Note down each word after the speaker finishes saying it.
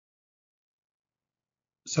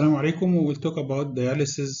Assalamu alaikum. We will talk about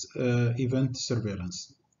dialysis event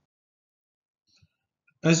surveillance.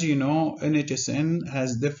 As you know, NHSN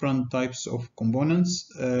has different types of components.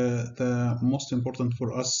 The most important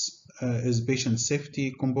for us is patient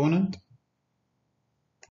safety component.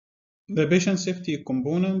 The patient safety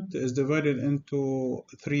component is divided into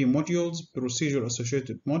three modules: procedure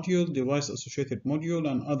associated module, device associated module,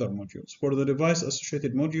 and other modules. For the device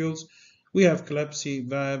associated modules, we have CLABSI,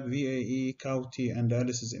 VAB, VAE, CAUTI, and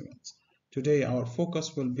dialysis events. Today, our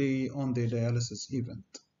focus will be on the dialysis event.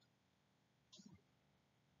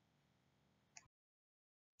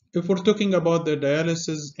 If we're talking about the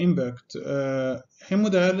dialysis impact,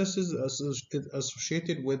 hemodialysis is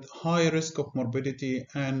associated with high risk of morbidity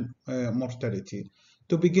and mortality.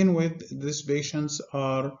 To begin with, these patients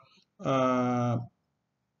are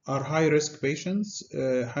high-risk patients,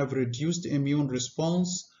 have reduced immune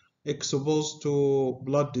response, exposed to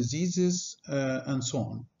blood diseases, and so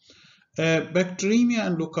on. Bacteremia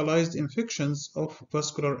and localized infections of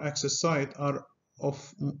vascular access site are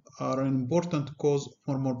an important cause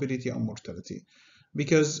for morbidity and mortality,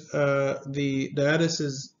 because the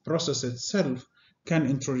dialysis process itself can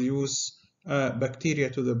introduce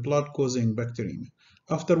bacteria to the blood, causing bacteremia.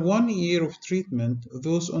 After 1 year of treatment,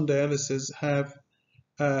 those on dialysis have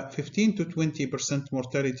 15 to 20%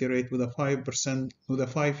 mortality rate with a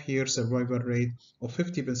 5-year survival rate of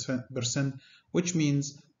 50%, which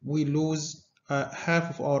means we lose half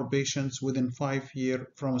of our patients within 5 years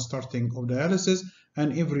from starting of dialysis,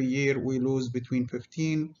 and every year we lose between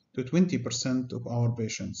 15 to 20% of our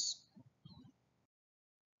patients.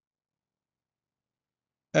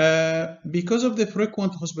 Because of the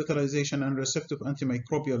frequent hospitalization and receptive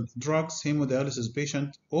antimicrobial drugs, hemodialysis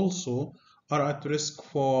patients also are at risk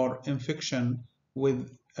for infection with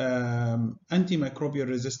antimicrobial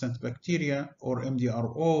resistant bacteria, or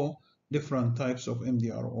MDRO, different types of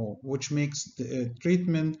MDRO, which makes the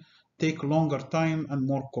treatment take longer time and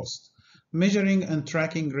more cost. Measuring and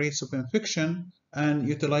tracking rates of infection and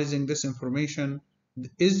utilizing this information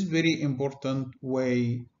is very important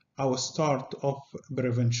way our start of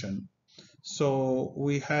prevention. So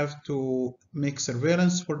we have to make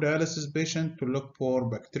surveillance for dialysis patients to look for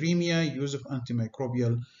bacteremia, use of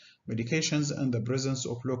antimicrobial medications, and the presence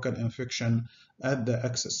of local infection at the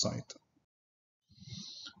access site.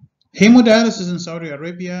 Hemodialysis in Saudi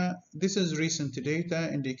Arabia, this is recent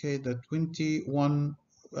data, indicate that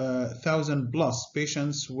 21,000 plus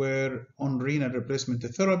patients were on renal replacement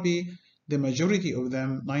therapy. The majority of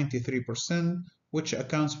them, 93%, which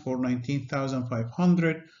accounts for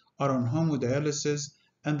 19,500, are on hemodialysis,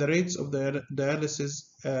 and the rates of the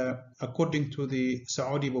dialysis, according to the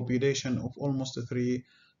Saudi population of almost 30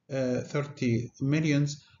 million,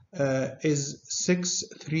 is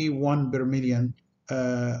 631 per million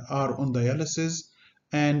are on dialysis,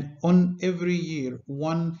 and on every year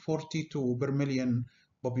 142 per million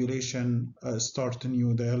population start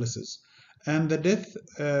new dialysis, and the death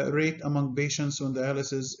rate among patients on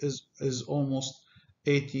dialysis is almost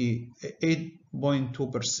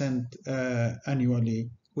 8.2% annually,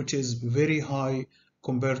 which is very high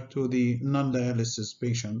compared to the non-dialysis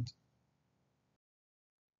patient.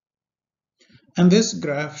 And this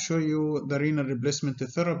graph show you the renal replacement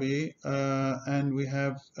therapy, and we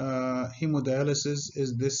have hemodialysis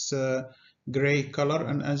is this gray color,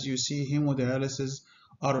 and as you see, hemodialysis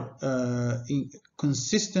are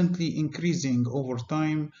consistently increasing over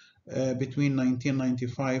time between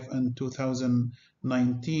 1995 and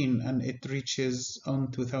 2019, and it reaches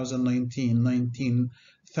on 2019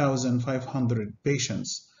 19,500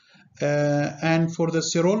 patients. And for the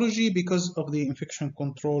serology, because of the infection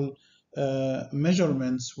control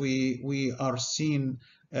measurements, we are seeing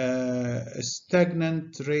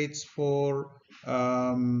stagnant rates for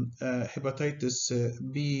hepatitis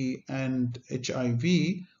B and HIV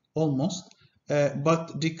almost,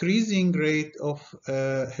 but decreasing rate of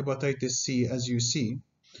hepatitis C, as you see.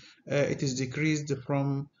 It is decreased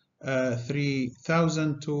from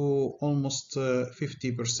 3,000 to almost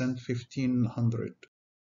 50%, 1,500.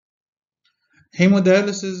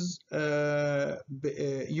 Hemodialysis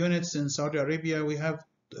units in Saudi Arabia, we have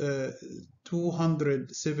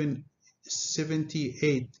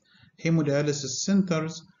 278 hemodialysis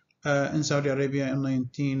centers in Saudi Arabia in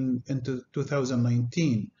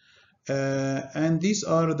 2019. And these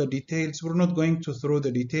are the details. We're not going to through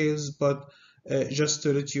the details, but just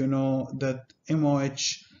to let you know that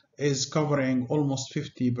MOH is covering almost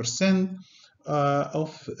 50%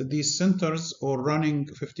 of these centers, or running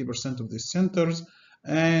 50% of these centers,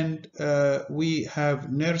 and we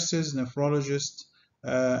have nurses, nephrologists,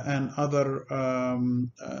 and other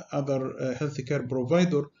healthcare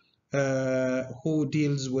provider who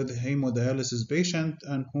deals with hemodialysis patient,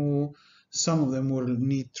 and who some of them will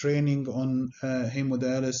need training on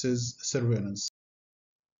hemodialysis surveillance.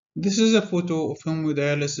 This is a photo of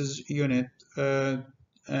hemodialysis unit,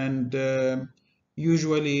 and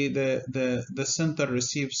usually the center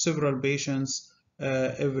receives several patients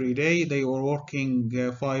every day. They are working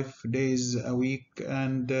 5 days a week,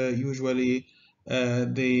 and usually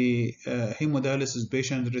the hemodialysis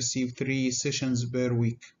patients receive 3 sessions per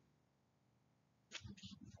week.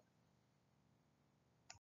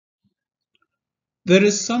 There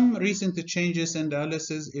is some recent changes in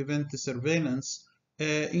dialysis event surveillance,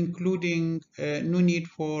 including no need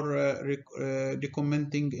for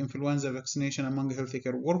documenting influenza vaccination among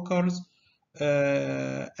healthcare workers,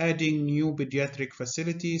 adding new pediatric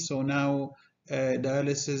facilities. So now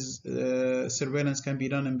dialysis surveillance can be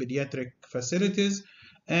done in pediatric facilities,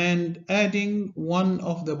 and adding one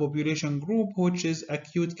of the population group, which is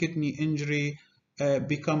acute kidney injury,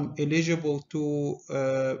 become eligible to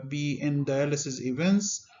be in dialysis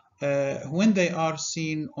events when they are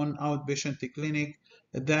seen on outpatient clinic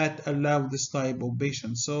that allow this type of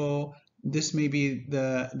patient. So this may be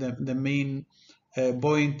the main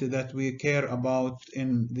point that we care about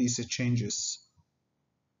in these changes.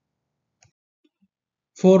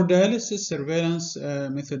 For dialysis surveillance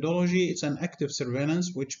methodology, it's an active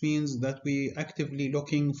surveillance, which means that we actively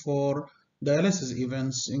looking for dialysis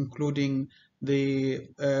events, including the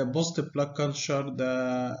positive blood culture,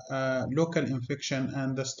 the local infection,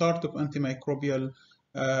 and the start of antimicrobial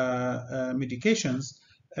medications.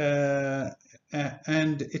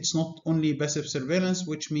 And it's not only passive surveillance,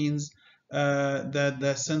 which means that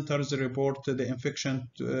the centers report the infection,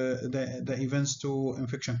 the events to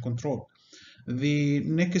infection control. The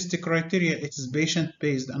next criteria is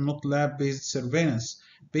patient-based and not lab-based surveillance.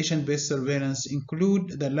 Patient-based surveillance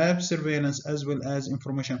include the lab surveillance as well as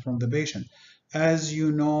information from the patient. As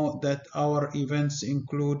you know that our events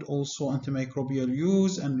include also antimicrobial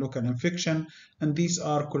use and local infection, and these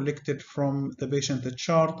are collected from the patient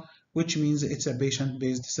chart, which means it's a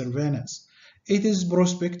patient-based surveillance. It is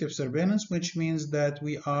prospective surveillance, which means that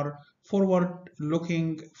we are forward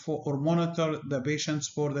looking for or monitor the patients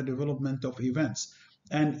for the development of events.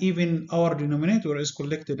 And even our denominator is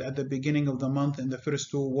collected at the beginning of the month in the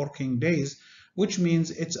first 2 working days, which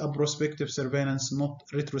means it's a prospective surveillance, not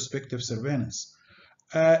retrospective surveillance.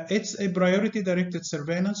 It's a priority directed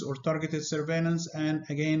surveillance or targeted surveillance, and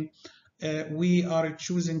again, we are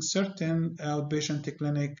choosing certain outpatient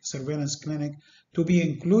clinic, surveillance clinic to be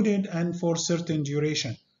included and for certain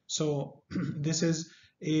duration. So this is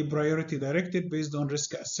a priority directed based on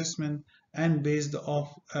risk assessment and based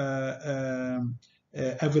off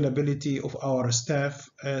availability of our staff.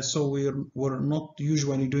 So we're not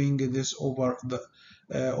usually doing this over the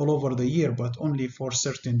all over the year, but only for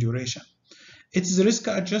certain duration. It's risk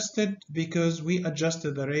adjusted because we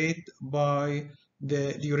adjusted the rate by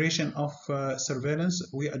the duration of surveillance.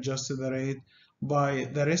 We adjusted the rate by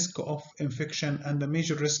the risk of infection, and the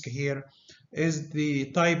major risk here is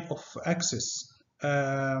the type of access.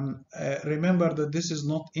 Remember that this is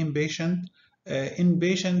not inpatient.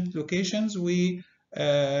 Inpatient locations, we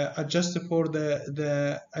adjust for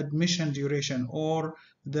the admission duration or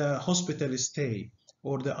the hospital stay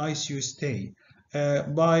or the ICU stay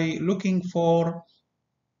by looking for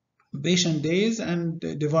patient days and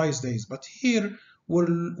device days. But here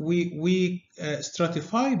we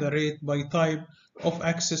stratify the rate by type of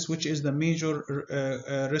access, which is the major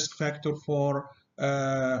risk factor for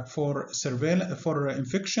surveillance for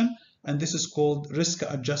infection, and this is called risk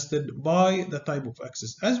adjusted by the type of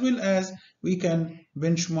access, as well as we can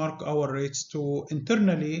benchmark our rates to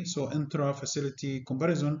internally, so intra-facility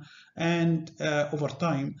comparison, and over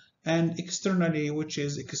time, and externally, which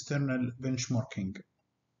is external benchmarking.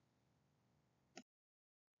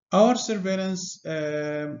 Our surveillance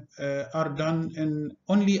are done in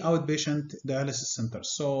only outpatient dialysis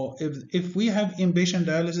centers. So if we have inpatient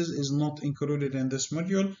dialysis is not included in this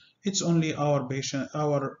module, it's only our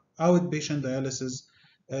outpatient dialysis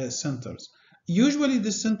centers. Usually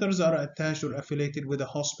the centers are attached or affiliated with a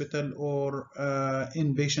hospital or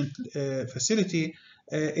inpatient facility.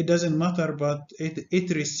 It doesn't matter, but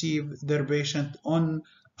it receives their patient on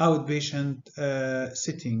outpatient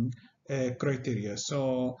setting criteria.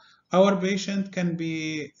 So our patient can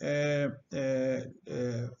be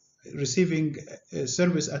receiving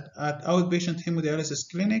service at outpatient hemodialysis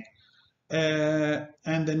clinic,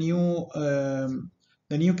 and the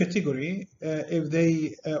new category if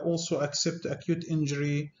they also accept acute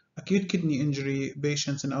kidney injury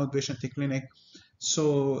patients in outpatient clinic.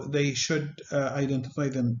 So they should identify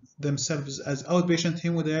themselves as outpatient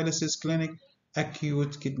hemodialysis clinic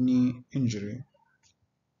acute kidney injury.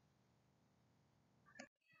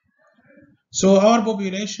 So our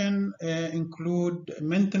population include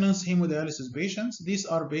maintenance hemodialysis patients. These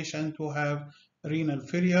are patients who have renal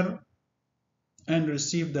failure and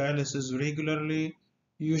receive dialysis regularly,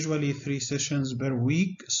 usually 3 sessions per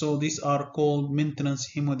week. So these are called maintenance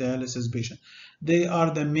hemodialysis patients. They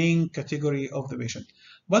are the main category of the patient.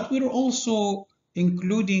 But we're also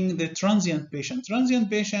including the transient patient. Transient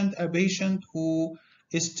patient, a patient who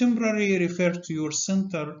is temporarily referred to your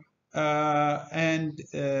center and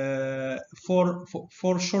for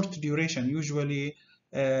short duration, usually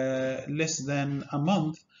less than a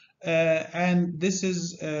month. And this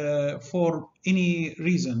is for any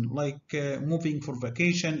reason, like moving for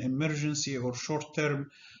vacation, emergency, or short-term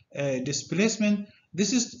displacement.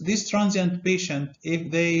 This transient patient, if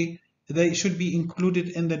they should be included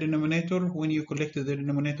in the denominator when you collect the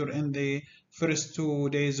denominator in the first 2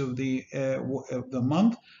 days of the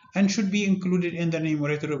month, and should be included in the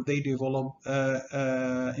numerator if they develop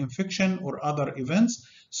infection or other events.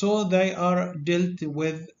 So they are dealt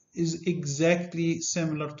with is exactly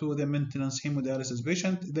similar to the maintenance hemodialysis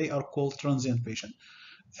patient. They are called transient patient.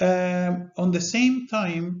 On the same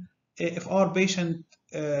time, if our patient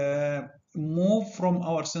move from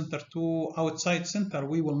our center to outside center,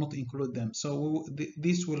 we will not include them. So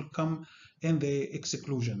this will come in the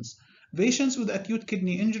exclusions. Patients with acute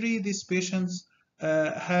kidney injury, these patients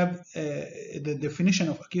have the definition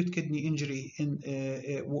of acute kidney injury in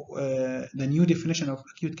the new definition of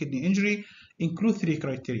acute kidney injury include 3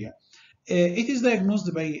 criteria. It is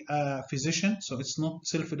diagnosed by a physician, so it's not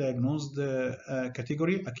self-diagnosed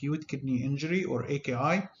category, acute kidney injury or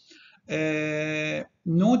AKI.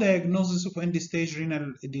 No diagnosis of end-stage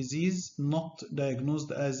renal disease, not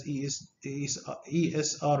diagnosed as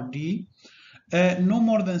ESRD. No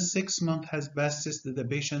more than 6 months has passed since the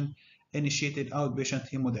patient initiated outpatient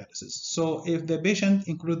hemodialysis. So if the patient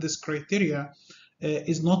includes this criteria,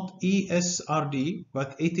 is not ESRD,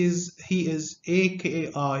 but he is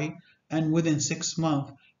AKI, and within 6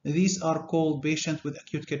 months, these are called patients with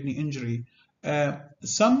acute kidney injury.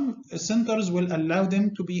 Some centers will allow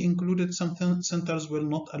them to be included, some centers will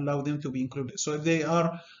not allow them to be included. So if they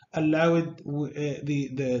are allowed, the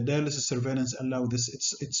dialysis surveillance allow this,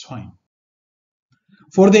 it's fine.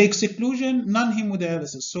 For the exclusion,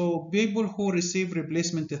 non-hemodialysis, so people who receive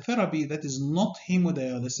replacement therapy that is not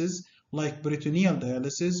hemodialysis, like peritoneal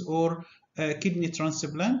dialysis or kidney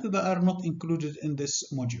transplant, that are not included in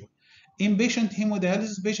this module. Inpatient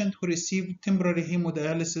hemodialysis, patients who receive temporary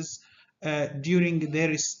hemodialysis during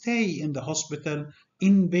their stay in the hospital,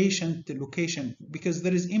 inpatient location, because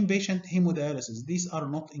there is inpatient hemodialysis. These are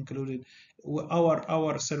not included.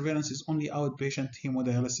 Our surveillance is only outpatient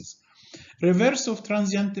hemodialysis. Reverse of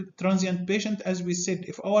transient patient, as we said,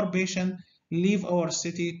 if our patient leave our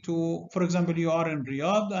city to, for example, you are in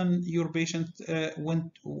Riyadh and your patient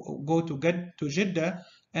go to Jeddah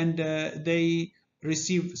and they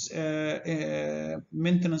receive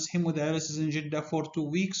maintenance hemodialysis in Jeddah for 2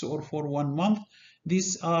 weeks or for 1 month.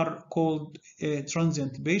 These are called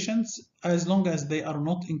transient patients, as long as they are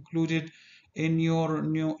not included in your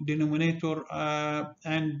new denominator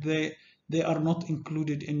and they are not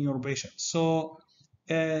included in your patient. So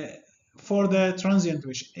for the transient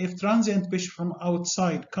patient, if transient patient from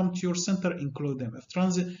outside come to your center, include them.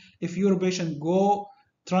 If your patient go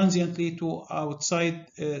transiently to outside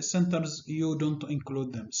centers, you don't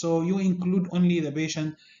include them. So you include only the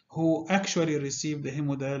patient who actually receive the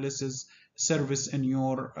hemodialysis service in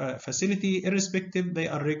your facility, irrespective they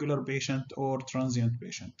are regular patient or transient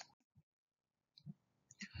patient.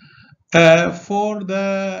 For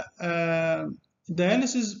the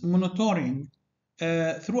dialysis monitoring,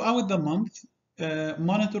 throughout the month,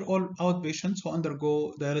 monitor all outpatients who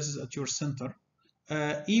undergo dialysis at your center,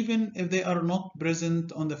 even if they are not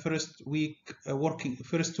present on the first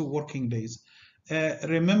 2 working days.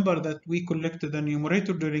 Remember that we collected the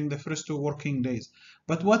numerator during the first 2 working days.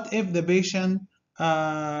 But what if the patient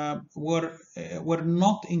were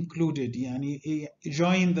not included, yani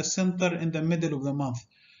join the center in the middle of the month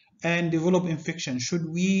and develop infection? Should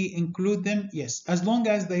we include them? Yes, as long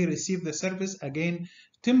as they receive the service, again,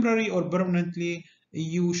 temporary or permanently,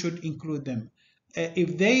 you should include them.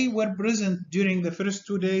 If they were present during the first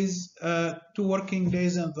 2 days, 2 working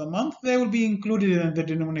days in the month, they will be included in the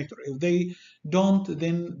denominator. If they don't,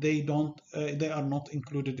 then they are not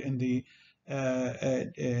included in the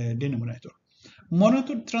denominator.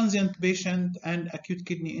 Monitor transient patient and acute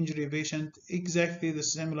kidney injury patient, exactly the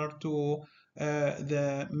similar to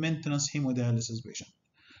the maintenance hemodialysis patient.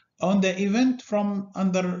 On the event from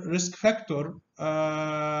under risk factor,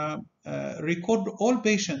 record all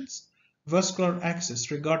patients vascular access,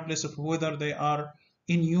 regardless of whether they are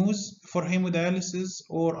in use for hemodialysis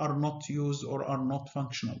or are not used or are not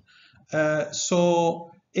functional. So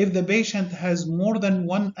if the patient has more than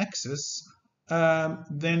one access,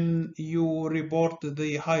 then you report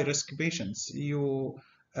the high-risk patients.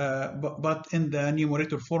 But in the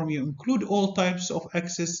numerator form, you include all types of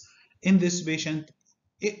access in this patient,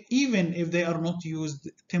 even if they are not used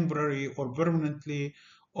temporarily or permanently,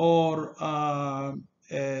 or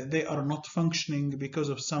they are not functioning because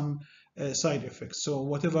of some side effects. So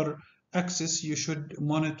whatever access you should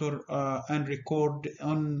monitor and record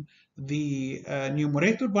on the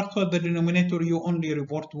numerator, but for the denominator you only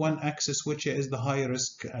report one axis, which is the high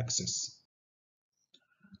risk axis.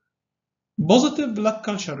 Positive blood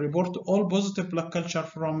culture, report all positive blood culture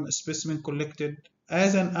from a specimen collected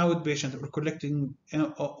as an outpatient or collecting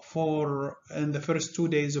for in the first 2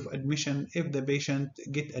 days of admission if the patient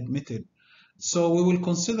get admitted. So we will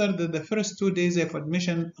consider the first 2 days of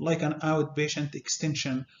admission like an outpatient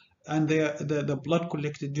extension, and the blood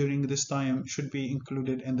collected during this time should be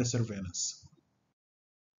included in the surveillance.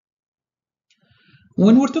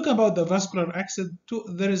 When we're talking about the vascular access,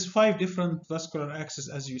 there is 5 different vascular access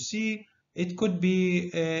as you see. It could be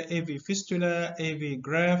AV fistula, AV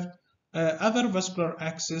graft, other vascular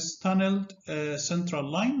access, tunneled central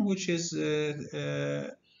line, which is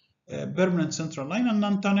permanent central line, and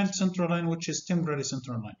non-tunneled central line, which is temporary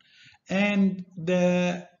central line. And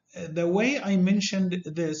the way I mentioned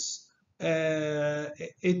this,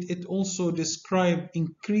 it also describes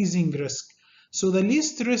increasing risk. So the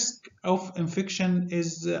least risk of infection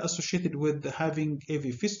is associated with having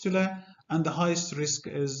AV fistula, and the highest risk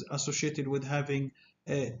is associated with having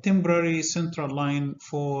a temporary central line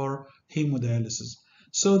for hemodialysis.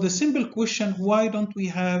 So the simple question, why don't we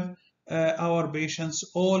have our patients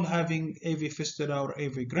all having AV fistula or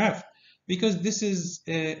AV graft? Because this is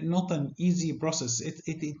not an easy process.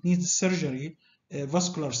 It needs surgery,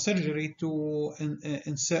 vascular surgery to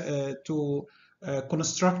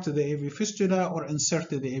construct the AV fistula or insert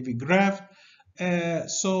the AV graft.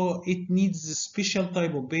 So it needs a special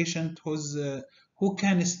type of patient who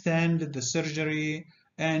can stand the surgery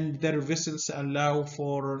and their vessels allow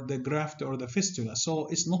for the graft or the fistula. So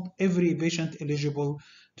it's not every patient eligible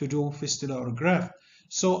to do fistula or graft.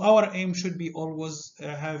 So our aim should be always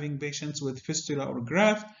having patients with fistula or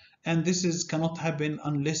graft, and this cannot happen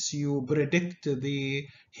unless you predict the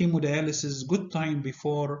hemodialysis good time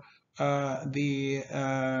before the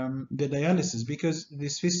dialysis, because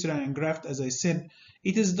this fistula and graft, as I said,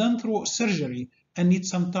 it is done through surgery and needs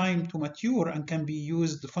some time to mature and can be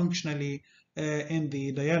used functionally in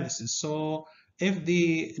the dialysis. So if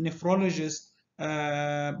the nephrologist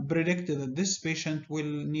predicted that this patient will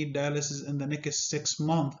need dialysis in the next 6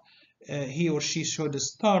 months, he or she should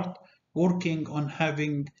start working on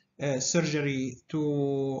having surgery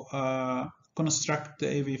to construct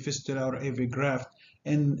the AV fistula or AV graft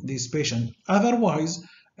in this patient. Otherwise,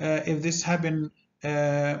 if this happened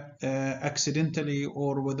accidentally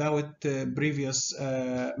or without previous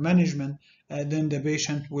management, then the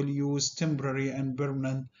patient will use temporary and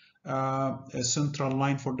permanent central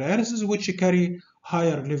line for dialysis, which carry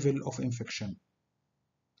higher level of infection.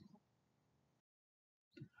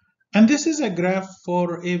 And this is a graph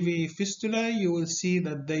for AV fistula. You will see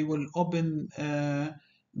that they will open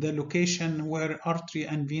the location where artery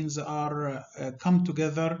and veins are come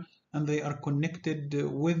together, and they are connected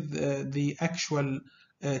with the actual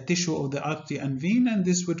tissue of the artery and vein, and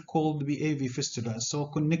this would called be AV fistula. So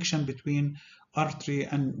connection between artery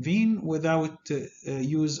and vein without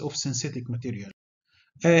use of synthetic material.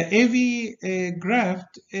 AV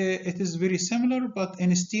graft, it is very similar, but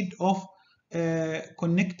instead of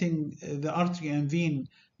connecting the artery and vein,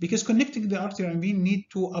 because connecting the artery and vein need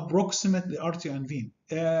to approximate the artery and vein.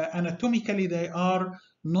 Anatomically, they are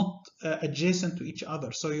not adjacent to each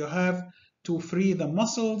other. So you have to free the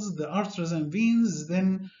muscles, the arteries and veins,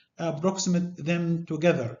 then approximate them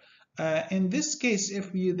together. In this case,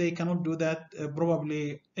 if they cannot do that,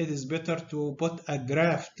 probably it is better to put a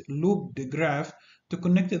graft, looped graft, to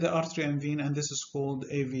connect the artery and vein, and this is called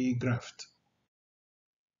AV graft.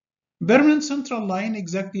 Permanent central line,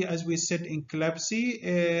 exactly as we said in CLABSI,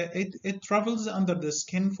 it travels under the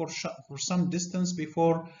skin for some distance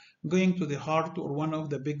before going to the heart or one of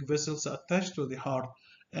the big vessels attached to the heart.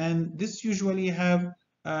 And this usually have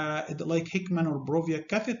like Hickman or Brovia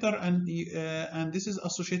catheter, and this is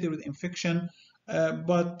associated with infection,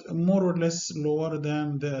 but more or less lower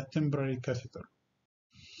than the temporary catheter.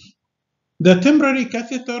 The temporary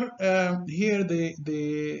catheter, here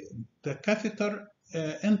the catheter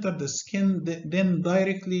enter the skin, then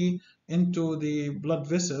directly into the blood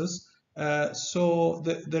vessels, So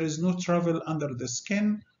there is no travel under the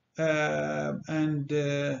skin, and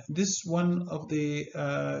this one of the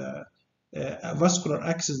vascular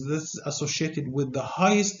access that's associated with the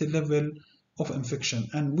highest level of infection,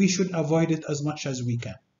 and we should avoid it as much as we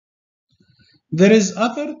can. There is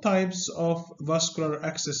other types of vascular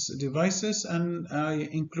access devices, and I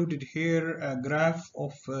included here a graph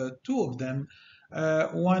of two of them.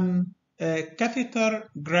 One catheter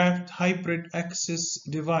graft hybrid access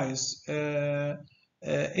device.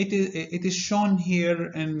 It is shown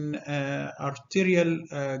here in arterial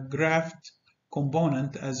graft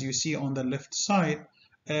component, as you see on the left side,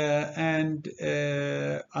 and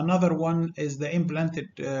another one is the implanted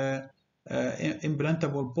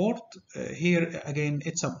implantable port. Here again,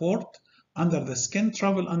 it's a port under the skin,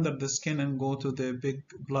 travel under the skin and go to the big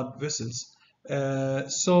blood vessels.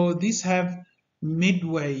 So these have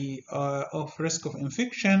midway of risk of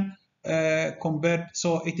infection compared,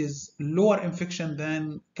 so it is lower infection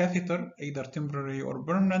than catheter, either temporary or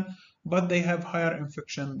permanent, but they have higher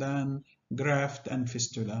infection than graft and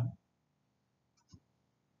fistula.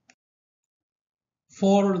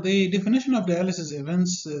 For the definition of dialysis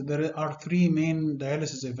events, there are three main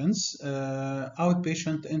dialysis events: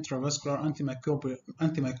 outpatient intravascular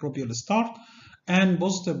antimicrobial start, and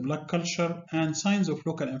positive blood culture, and signs of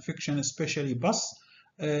local infection, especially pus,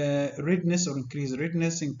 redness or increased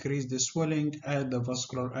redness, increased swelling at the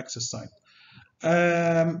vascular access site.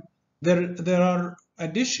 There are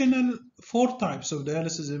additional 4 types of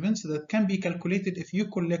dialysis events that can be calculated if you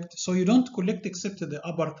collect. So you don't collect except the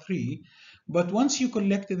upper 3, but once you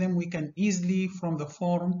collect them, we can easily from the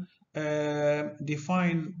form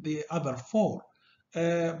define the other 4.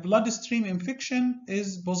 Bloodstream infection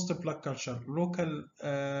is positive blood culture. Local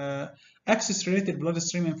access-related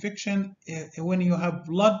bloodstream infection, when you have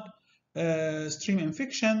blood stream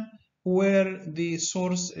infection where the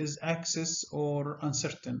source is access or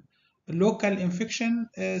uncertain. Local infection,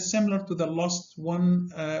 similar to the last one,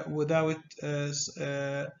 without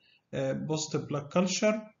positive blood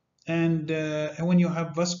culture. And when you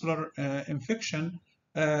have vascular infection,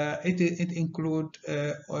 it includes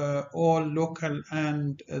all local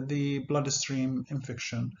and the bloodstream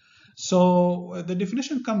infection. So the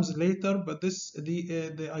definition comes later, but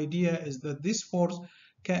the idea is that these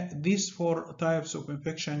 4 types of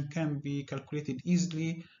infection can be calculated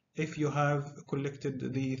easily if you have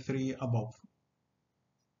collected the 3 above.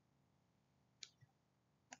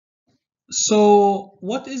 So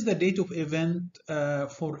what is the date of event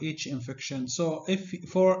for each infection? So if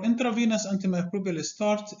for intravenous antimicrobial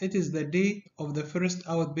start, it is the date of the first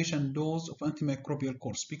outpatient dose of antimicrobial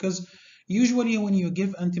course, because usually when you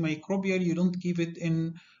give antimicrobial, you don't give it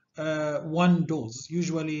in one dose.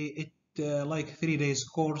 Usually it like 3 days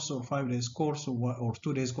course or 5 days course or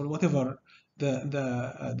 2 days course, whatever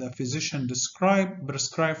the physician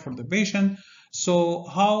prescribe for the patient. So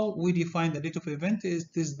how we define the date of event is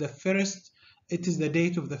it is the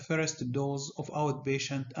date of the first dose of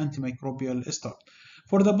outpatient antimicrobial start.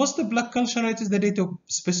 For the positive blood culture, it is the date of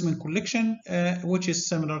specimen collection, which is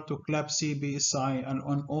similar to CLABSI, BSI, and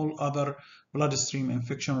on all other bloodstream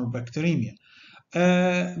infection or bacteremia.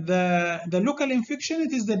 The local infection,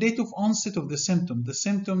 it is the date of onset of the symptom. The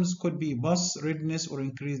symptoms could be pus, redness, or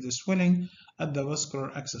increased swelling at the vascular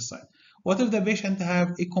access site. What if the patient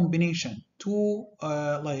have a combination,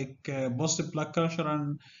 positive blood culture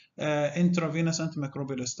and intravenous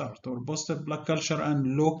antimicrobial start, or positive blood culture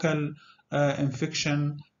and local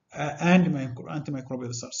infection and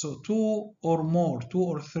antimicrobial start? So 2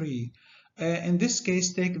 or 3. In this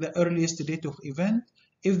case, take the earliest date of event.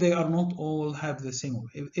 If they are not all have the same,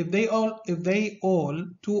 if they all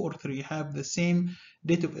 2 or 3 have the same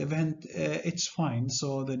date of event, it's fine.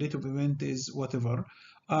 So the date of event is whatever.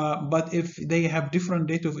 But if they have different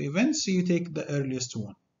date of events, you take the earliest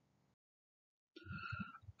one.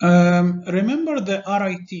 Remember the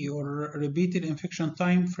RIT, or repeated infection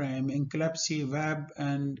time frame, in CLABSI, VAB,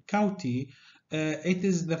 and CAUTI. It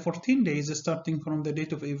is the 14 days starting from the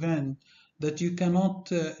date of event that you cannot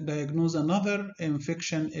diagnose another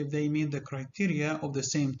infection if they meet the criteria of the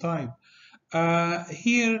same type.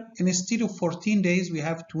 Here, instead of 14 days, we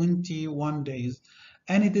have 21 days.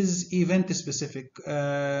 And it is event specific,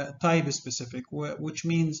 type specific, which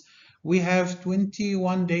means we have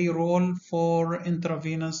 21-day rule for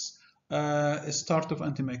intravenous start of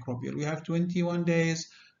antimicrobial. We have 21 days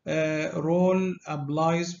rule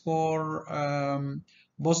applies for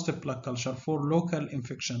positive blood culture for local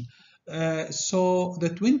infection. So the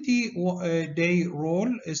 20-day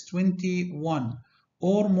rule is 21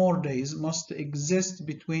 or more days must exist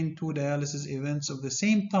between 2 dialysis events of the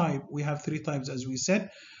same type. We have 3 types, as we said.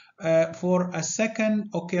 for a second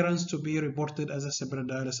occurrence to be reported as a separate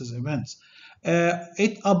dialysis event.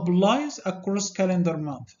 It applies across calendar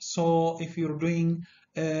month. So if you're doing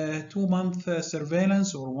 2-month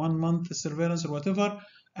surveillance or 1-month surveillance or whatever,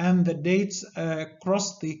 and the dates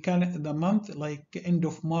cross the month, like end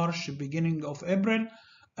of March, beginning of April,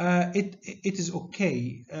 it is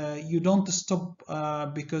okay. You don't stop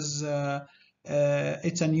because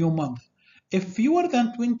it's a new month. If fewer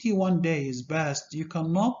than 21 days passed, you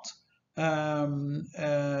cannot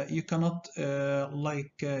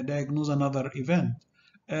diagnose another event.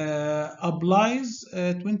 Applies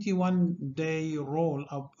 21-day rule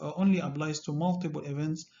only applies to multiple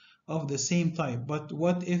events of the same type. But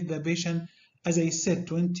what if the patient, as I said,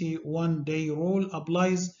 21-day rule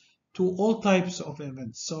applies to all types of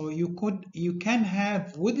events. So you can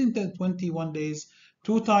have within the 21 days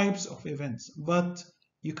 2 types of events, but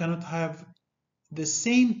you cannot have the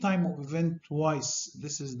same time of event twice.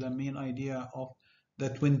 This is the main idea of the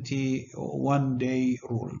 21-day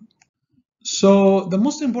rule. So the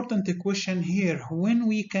most important question here, when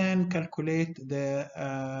we can calculate the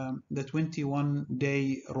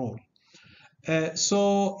 21-day rule.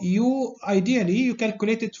 So ideally you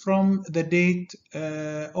calculate it from the date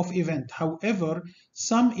of event. However,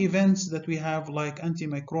 some events that we have, like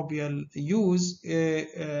antimicrobial use,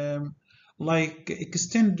 like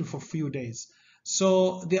extend for a few days.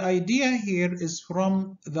 So the idea here is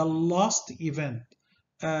from the last event,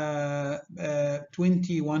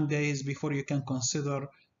 21 days before you can consider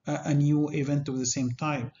a new event of the same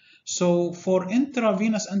time. So for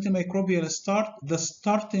intravenous antimicrobial start, the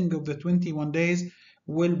starting of the 21 days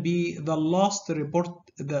will be the last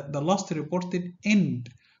reported end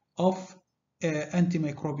of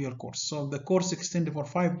antimicrobial course. So the course extended for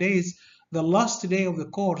 5 days. The last day of the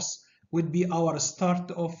course would be our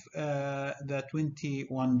start of the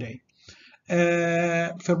 21 day.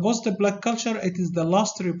 For positive blood culture, it is the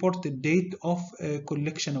last reported date of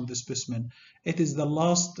collection of the specimen. It is the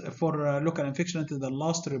last, for local infection, it is the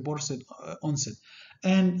last reported onset.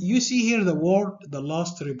 And you see here the word, the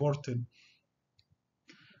last reported,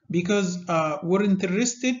 because we're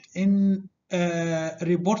interested in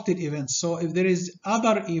reported events. So if there is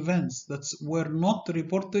other events that were not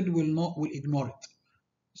reported, we'll ignore it.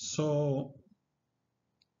 So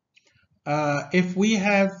if we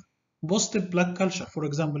have positive blood culture, for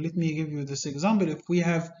example, let me give you this example. If we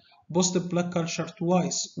have positive blood culture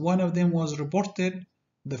twice, one of them was reported,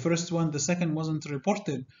 the first one, the second wasn't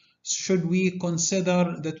reported, should we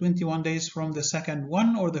consider the 21 days from the second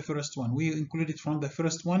one or the first one? We include it from the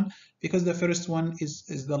first one because the first one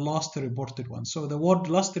is the last reported one. So the word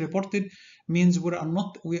last reported means we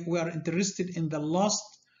are interested in the last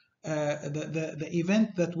the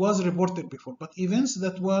event that was reported before, but events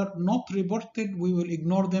that were not reported, we will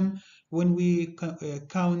ignore them when we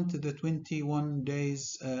count the 21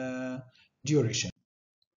 days duration.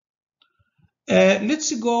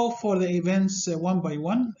 Let's go for the events one by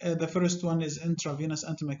one. The first one is intravenous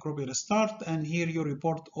antimicrobial start, and here you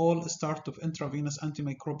report all start of intravenous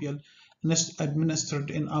antimicrobial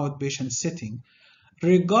administered in outpatient setting,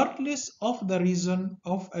 regardless of the reason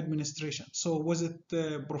of administration. So was it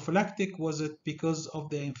prophylactic? Was it because of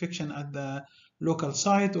the infection at the local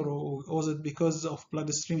site, or was it because of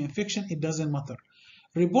bloodstream infection? It doesn't matter.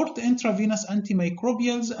 Report intravenous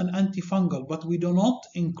antimicrobials and antifungal, but we do not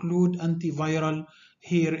include antiviral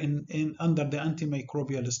here under the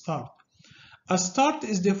antimicrobial start. A start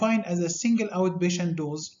is defined as a single outpatient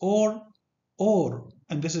dose or,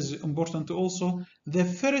 and this is important also, the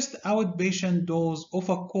first outpatient dose of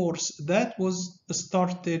a course that was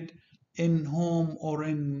started in home or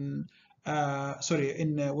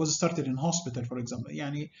was started in hospital, for example.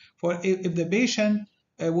 Yani, if the patient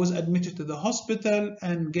was admitted to the hospital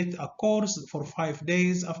and get a course for 5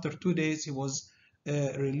 days, after 2 days he was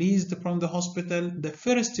released from the hospital, the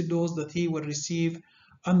first dose that he will receive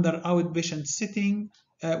under outpatient setting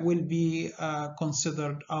will be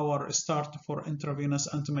considered our start for intravenous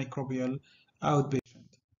antimicrobial outpatient.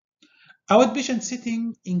 Outpatient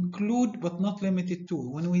setting include but not limited to,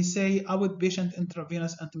 when we say outpatient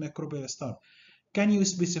intravenous antimicrobial start, can you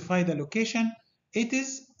specify the location? It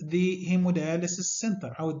is the hemodialysis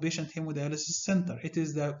center, outpatient hemodialysis center. It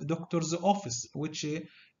is the doctor's office, which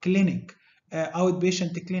clinic,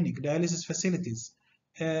 outpatient clinic, dialysis facilities.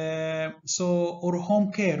 Or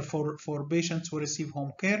home care for patients who receive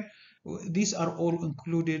home care. These are all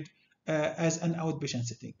included as an outpatient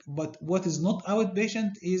setting. But what is not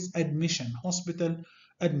outpatient is admission, hospital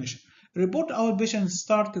admission. Report outpatient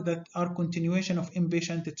start that are continuation of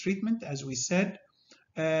inpatient treatment, as we said,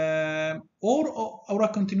 or a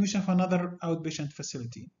continuation of another outpatient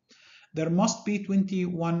facility. there must be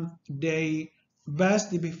 21 days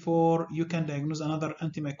passed before you can diagnose another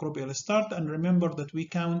antimicrobial start. And remember that we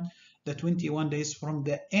count the 21 days from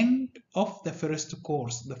the end of the first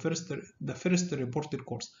course, the first reported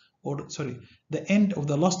course, or sorry, the end of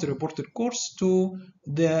the last reported course to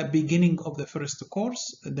the beginning of the first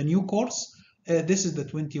course, the new course. This is the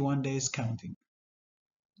 21 days counting.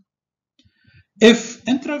 If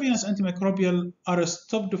intravenous antimicrobial are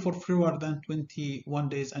stopped for fewer than 21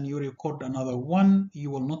 days and you record another one, you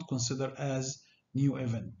will not consider as new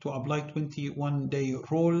event. To apply 21-day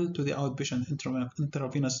rule to the outpatient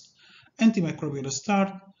intravenous antimicrobial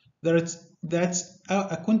start, that's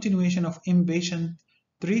a continuation of inpatient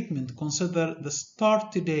treatment. Consider the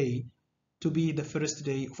start day to be the first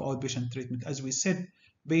day of outpatient treatment. As we said,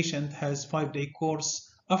 patient has 5-day course.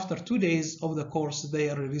 After 2 days of the course, they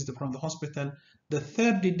are released from the hospital. The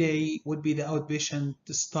third day would be the outpatient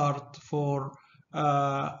start for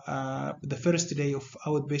the first day of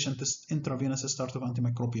outpatient intravenous start of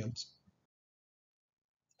antimicrobials.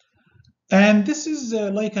 And this is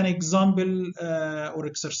like an example or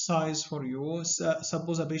exercise for you.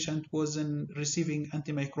 Suppose a patient was receiving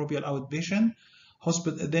antimicrobial outpatient,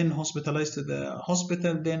 then hospitalized to the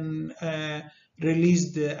hospital, then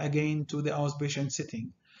released again to the outpatient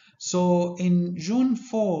setting. So in June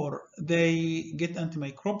 4, they get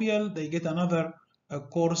antimicrobial, they get another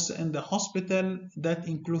course in the hospital that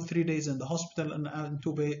includes 3 days in the hospital and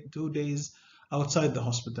 2 days outside the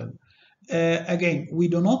hospital. Again, we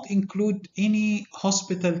do not include any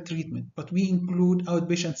hospital treatment, but we include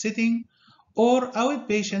outpatient setting or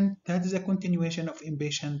outpatient that is a continuation of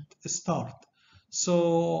inpatient start.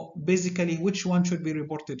 So basically, which one should be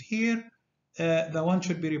reported here? The one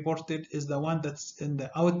should be reported is the one that's in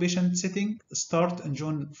the outpatient setting, start in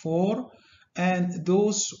June 4, and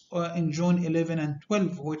those in June 11 and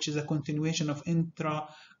 12, which is a continuation of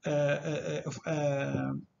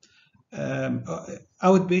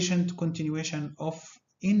outpatient continuation of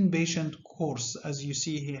inpatient course. As you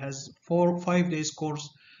see, he has 5 days course.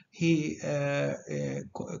 He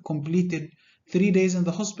completed 3 days in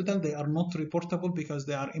the hospital. They are not reportable because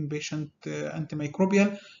they are inpatient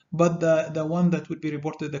antimicrobial, but the one that would be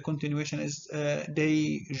reported, the continuation, is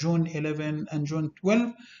day June 11 and June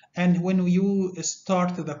 12. And when you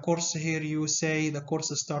start the course here, you say the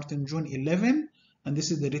course starts in June 11, and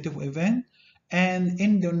this is the date of event. And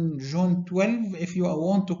in June 12, if you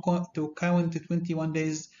want to count 21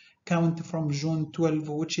 days, count from June 12,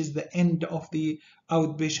 which is the end of the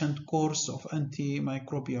outpatient course of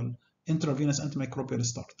intravenous antimicrobial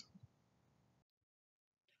start.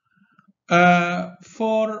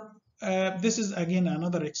 This is again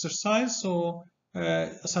another exercise. So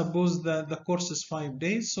suppose that the course is 5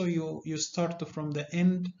 days, so you start from the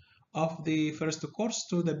end of the first course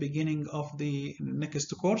to the beginning of the next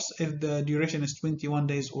course. If the duration is 21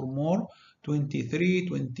 days or more, 23,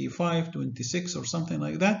 25, 26 or something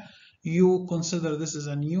like that, you consider this is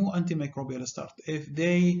a new antimicrobial start. If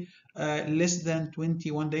they less than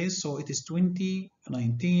 21 days, so it is 20,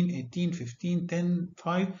 19, 18, 15, 10,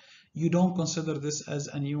 5, you don't consider this as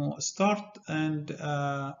a new start, and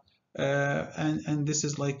this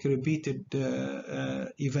is like repeated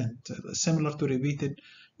event, similar to repeated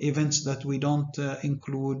events that we don't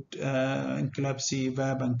include in CLABSI,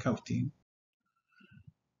 VAB, and CAUTI.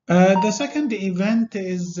 The second event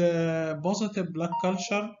is positive blood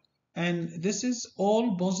culture, and this is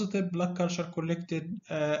all positive blood culture collected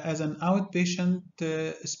as an outpatient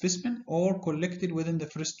specimen or collected within the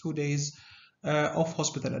first 2 days of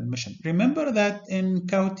hospital admission. Remember that in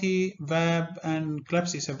CAUTI, VAB, and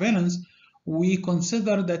CLABSI surveillance, we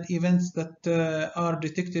consider that events that are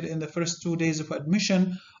detected in the first 2 days of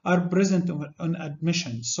admission are present on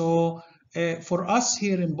admission. So for us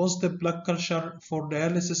here in positive blood culture for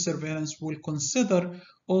dialysis surveillance, we'll consider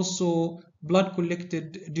also blood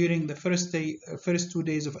collected during the first 2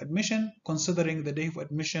 days of admission, considering the day of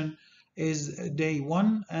admission is day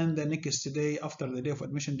 1 and the next day after the day of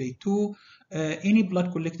admission, day 2. Any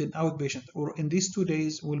blood collected outpatient or in these 2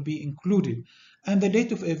 days will be included. And the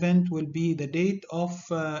date of event will be the date of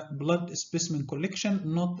blood specimen collection,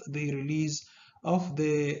 not the release of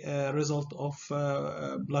the result of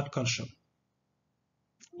blood culture.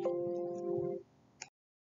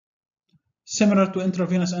 Similar to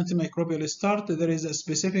intravenous antimicrobial start, there is a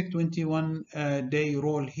specific 21-day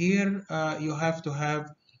rule here. You have to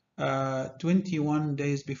have 21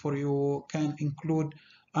 days before you can include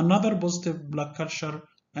another positive blood culture,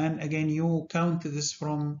 and again you count this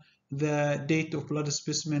from the date of blood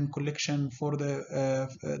specimen collection for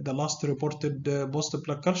the last reported positive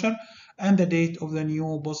blood culture and the date of the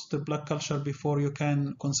new positive blood culture before you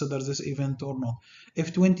can consider this event or not.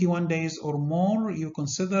 If 21 days or more, you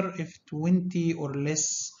consider. If 20 or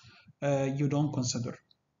less, you don't consider.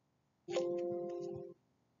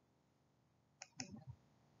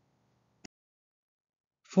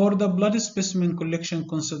 For the blood specimen collection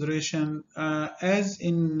consideration, as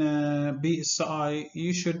in BSI,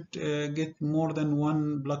 you should get more than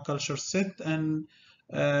one blood culture set, and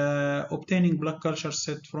obtaining blood culture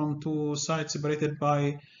set from two sites separated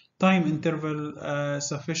by time interval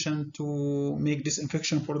sufficient to make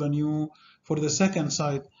disinfection for the second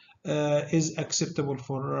site is acceptable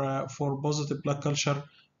for positive blood culture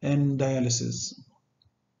in dialysis.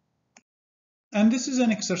 And this is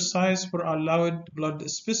an exercise for allowed blood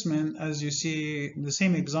specimen. As you see, the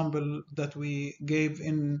same example that we gave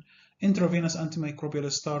in intravenous antimicrobial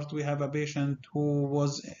start, we have a patient who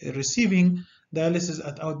was receiving dialysis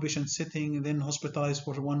at outpatient setting, then hospitalized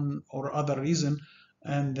for one or other reason,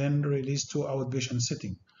 and then released to outpatient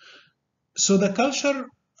setting. So the culture,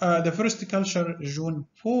 the first culture, June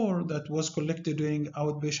 4, that was collected during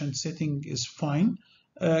outpatient setting is fine.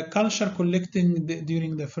 Culture collecting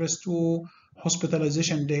during the first two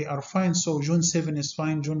hospitalization day are fine, so June 7 is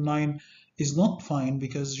fine. June 9 is not fine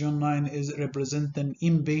because June 9 is represent an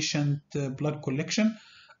inpatient blood collection.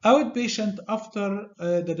 Outpatient after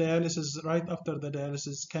the dialysis, right after the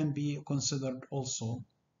dialysis, can be considered also.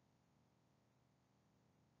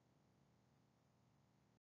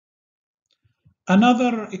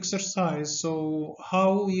 Another exercise, so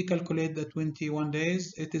how we calculate the 21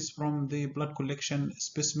 days, it is from the blood collection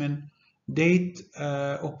specimen date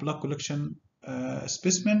of blood collection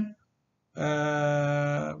specimen,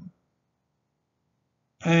 and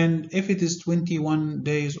if it is 21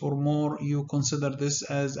 days or more, you consider this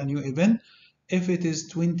as a new event. If it is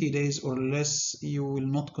 20 days or less, you will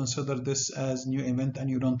not consider this as new event and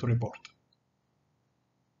you don't report.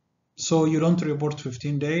 So you don't report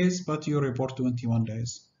 15 days, but you report 21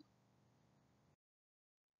 days.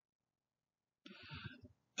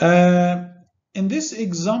 In this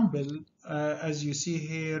example, as you see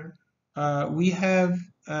here, we have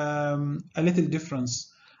a little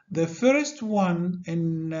difference. The first one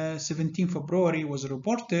in 17 February was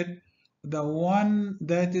reported. The one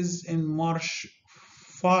that is in March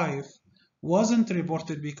 5 wasn't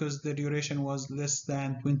reported because the duration was less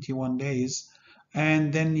than 21 days.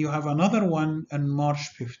 And then you have another one on March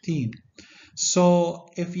 15. So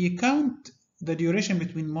if you count the duration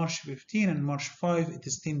between March 15 and March 5, it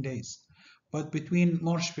is 10 days. But between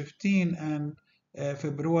March 15 and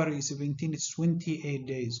February 17, it's 28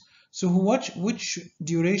 days. So which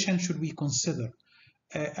duration should we consider?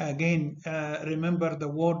 Again, remember the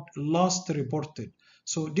word last reported.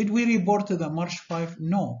 So did we report the March 5?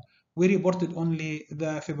 No. We reported only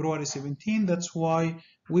the February 17. That's why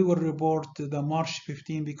we will report the March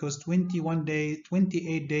 15, because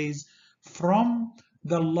 28 days from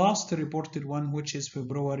the last reported one, which is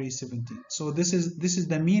February 17. So this is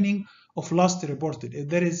the meaning of last reported. If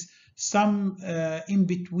there is some in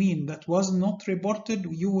between that was not reported,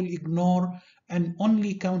 you will ignore and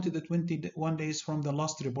only count the 21 days from the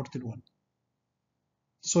last reported one.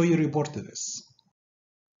 So you reported this.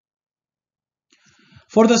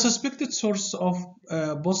 For the suspected source of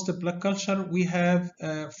positive blood culture, we have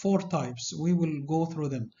 4 types. We will go through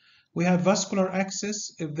them. We have vascular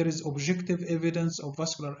access. If there is objective evidence of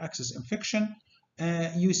vascular access infection,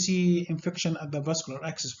 you see infection at the vascular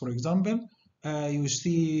access, for example. You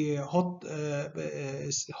see hot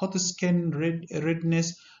skin,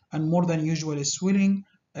 redness, and more than usual swelling.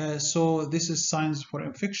 So this is signs for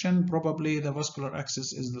infection. Probably the vascular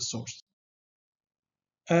access is the source.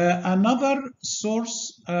 Another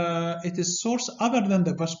source, it is source other than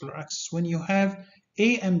the vascular access. When you have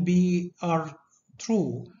A and B are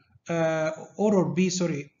true, or B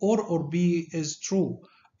is true,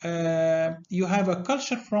 you have a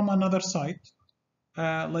culture from another site,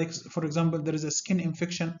 like for example, there is a skin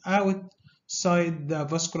infection outside the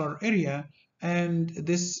vascular area, and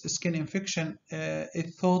this skin infection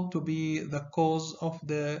is thought to be the cause of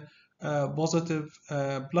the positive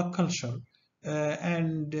blood culture.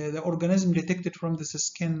 And the organism detected from this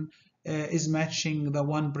skin is matching the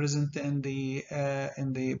one present in the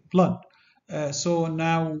blood. So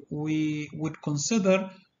now we would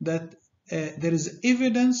consider that there is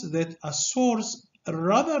evidence that a source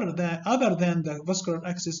other than the vascular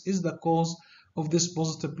access is the cause of this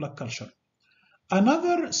positive blood culture.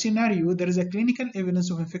 Another scenario, there is a clinical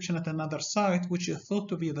evidence of infection at another site, which is thought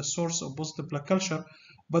to be the source of positive blood culture,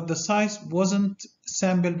 but the site wasn't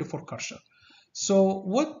sampled for culture. So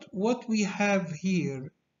what we have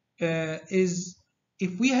here is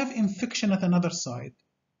if we have infection at another site,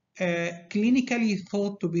 clinically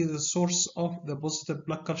thought to be the source of the positive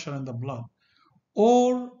blood culture in the blood,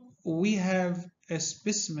 or we have a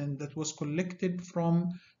specimen that was collected from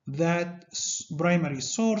that primary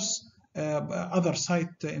source, other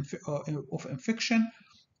site of infection,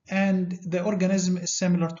 and the organism is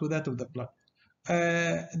similar to that of the blood.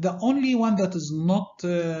 The only one that is not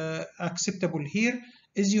acceptable here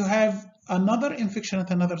is you have another infection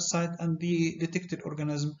at another site and the detected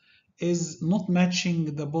organism is not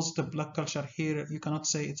matching the positive blood culture here. You cannot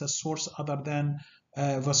say it's a source other than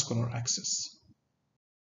vascular access.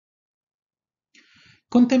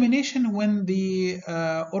 Contamination when the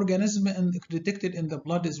organism detected in the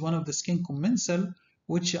blood is one of the skin commensal,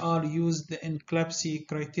 which are used in CLABSI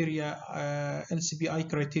criteria, LCBI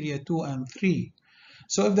criteria 2 and 3.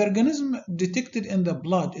 So if the organism detected in the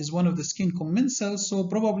blood is one of the skin commensal, so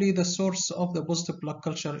probably the source of the positive blood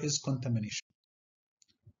culture is contamination.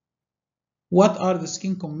 What are the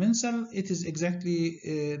skin commensal? It is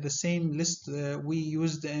exactly the same list we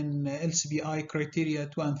used in LCBI criteria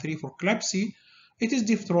 2 and 3 for CLABSI. It is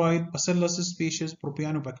diphtheroid, Bacillus species,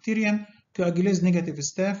 Propionibacterium, coagulase negative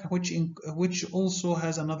staph, which also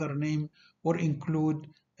has another name or include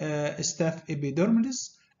Staph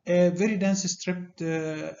epidermidis, a very dense strep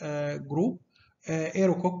group,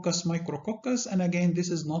 Aerococcus, Micrococcus, and again this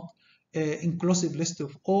is not inclusive list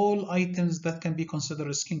of all items that can be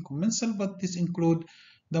considered skin commensal, but this include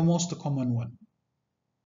the most common one.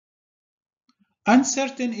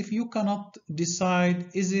 Uncertain, if you cannot decide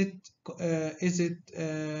is it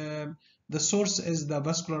the source is the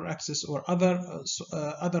vascular access or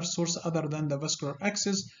other source other than the vascular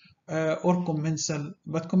access or commensal.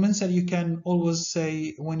 But commensal you can always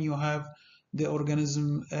say when you have the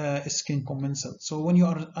organism skin commensal. So when you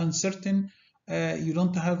are uncertain, you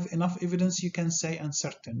don't have enough evidence, you can say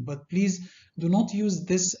uncertain. But please do not use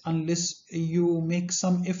this unless you make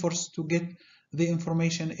some efforts to get the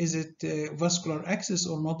information, is it vascular access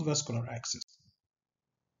or not vascular access.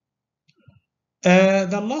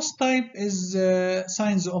 The last type is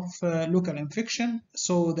signs of local infection.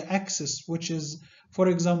 So the access, which is, for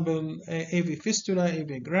example, AV fistula,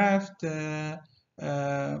 AV graft,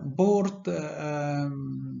 port,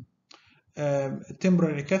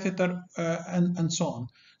 temporary catheter, and so on.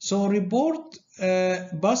 So report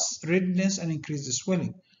pus, redness, and increased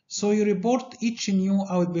swelling. So you report each new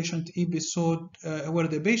outpatient episode where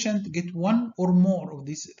the patient get one or more of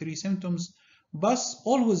these three symptoms. Pus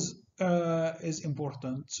always is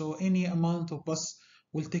important. So any amount of pus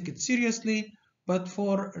will take it seriously. But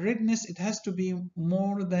for redness, it has to be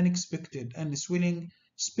more than expected, and swelling,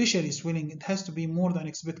 especially swelling, it has to be more than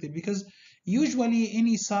expected, because usually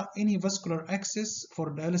any vascular access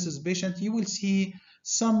for dialysis patient, you will see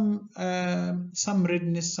some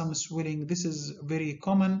redness, some swelling. This is very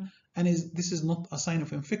common, and this is not a sign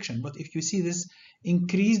of infection. But if you see this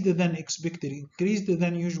increased than expected, increased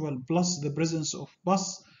than usual, plus the presence of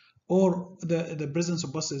pus, or the presence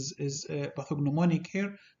of pus is pathognomonic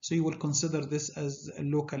here, so you will consider this as a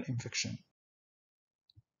local infection.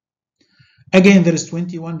 Again, there is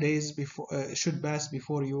 21 days before should pass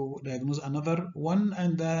before you diagnose another one,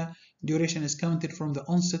 and the duration is counted from the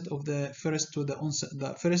onset of the first to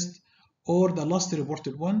the first or the last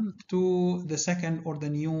reported one to the second or the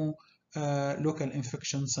new local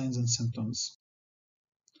infection signs and symptoms.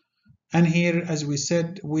 And here, as we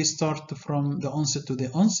said, we start from the onset to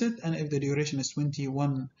the onset, and if the duration is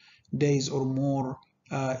 21 days or more,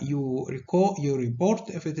 you report.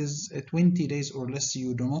 If it is 20 days or less,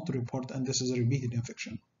 you do not report, and this is a repeated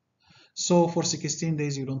infection. So for 16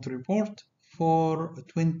 days, you don't report. For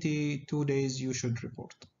 22 days, you should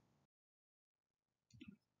report.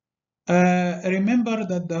 Remember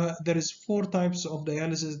that there is 4 types of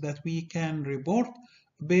dialysis that we can report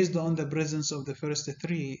based on the presence of the first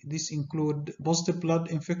 3. These include positive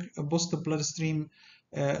bloodstream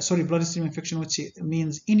infection, which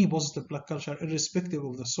means any positive blood culture irrespective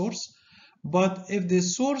of the source. But if the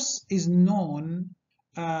source is known,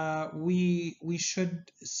 we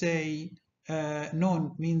should say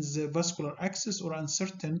known means vascular access, or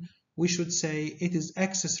uncertain, we should say it is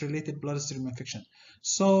access related bloodstream infection.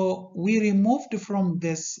 So we removed from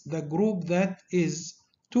this the group that is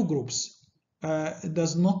 2 groups.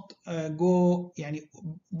 Does not go,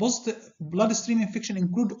 positive bloodstream infection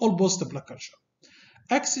include all positive blood culture.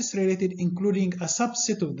 Access related including a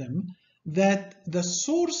subset of them that the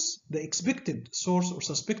source, the expected source or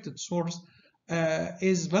suspected source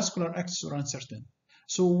is vascular access or uncertain.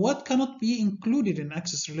 So what cannot be included in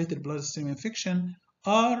access related bloodstream infection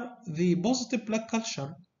are the positive blood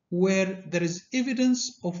culture where there is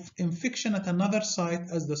evidence of infection at another site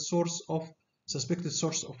as the source of suspected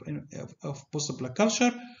source of positive blood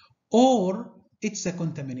culture, or it's a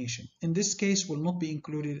contamination. In this case, will not be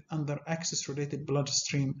included under access-related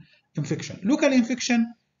bloodstream infection. Local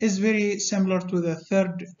infection is very similar to the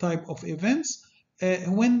third type of events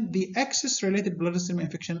when the access-related bloodstream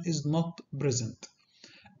infection is not present.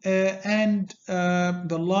 And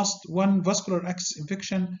the last one, vascular access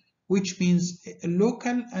infection, which means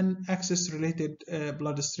local and access-related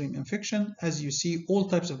bloodstream infection. As you see, all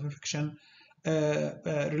types of infection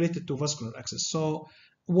related to vascular access. So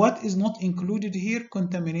what is not included here?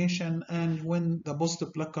 Contamination, and when the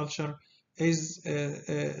positive blood culture is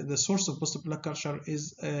the source of positive blood culture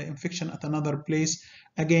is infection at another place,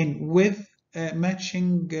 again with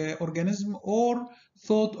matching organism or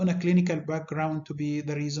thought on a clinical background to be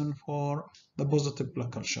the reason for the positive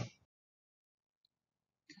blood culture.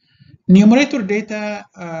 Numerator data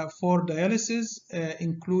for dialysis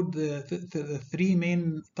include the three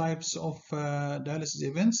main types of dialysis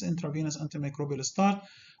events: intravenous antimicrobial start,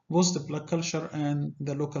 positive blood culture, and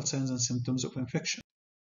the local signs and symptoms of infection.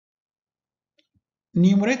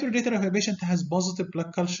 Numerator data if a patient has positive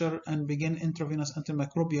blood culture and begin intravenous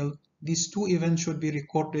antimicrobial, these two events should be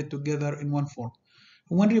recorded together in one form.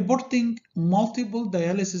 When reporting multiple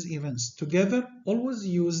dialysis events together, always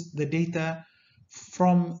use the data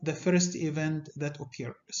from the first event that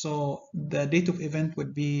occurred. So the date of event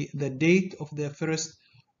would be the date of the first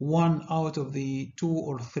one out of the 2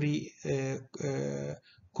 or 3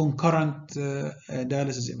 concurrent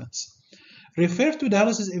dialysis events. Refer to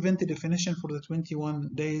dialysis event definition for the 21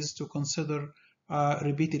 days to consider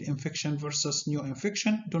repeated infection versus new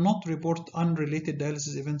infection. Do not report unrelated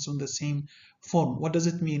dialysis events on the same form. What does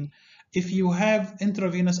it mean? If you have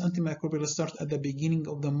intravenous antimicrobial start at the beginning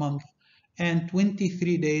of the month and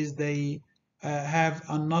 23 days, they have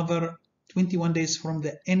another 21 days from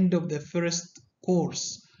the end of the first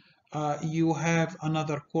course, you have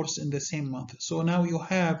another course in the same month. So now you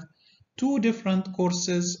have 2 different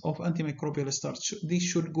courses of antimicrobial start. These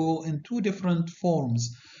should go in 2 different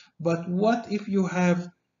forms. But what if you have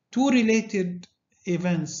 2 related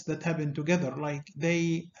events that happen together, like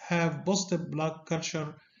they have positive blood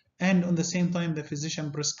culture and on the same time the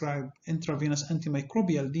physician prescribed intravenous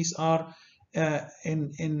antimicrobial? These are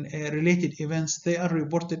in related events. They are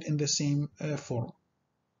reported in the same form.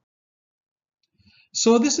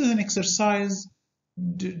 So this is an exercise.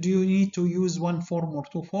 Do you need to use one form or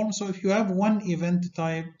 2 forms? So if you have one event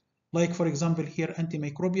type, like for example here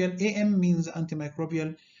antimicrobial, AM means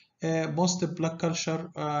antimicrobial, positive blood culture,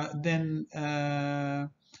 then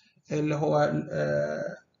اللي هو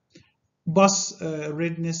bus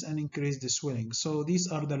redness and increased swelling. So these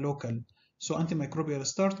are the local. So antimicrobial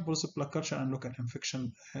start, positive blood culture, and local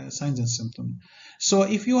infection signs and symptoms. So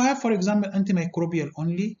if you have, for example, antimicrobial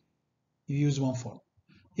only, you use one form.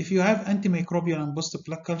 If you have antimicrobial and positive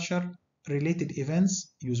blood culture related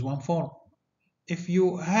events, use one form. If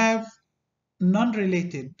you have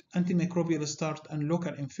non-related antimicrobial start and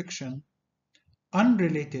local infection,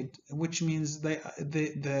 unrelated, which means the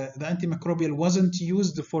antimicrobial wasn't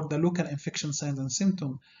used for the local infection signs and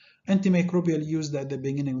symptoms, antimicrobial used at the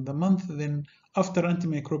beginning of the month, then after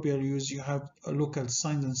antimicrobial use you have local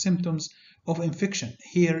signs and symptoms of infection.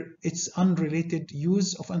 Here it's unrelated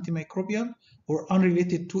use of antimicrobial or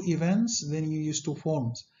unrelated to events, then you use 2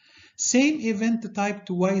 forms. Same event type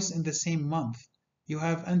twice in the same month. You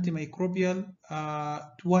have antimicrobial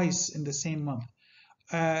twice in the same month.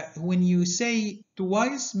 When you say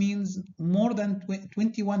twice, means more than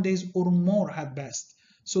 21 days or more have passed.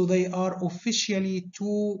 So they are officially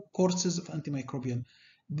 2 courses of antimicrobial.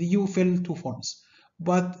 You fill 2 forms.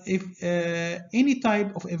 But if any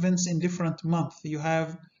type of events in different months, you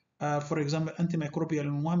have, for example, antimicrobial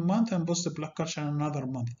in 1 month and positive blood culture in another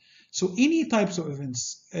month. So any types of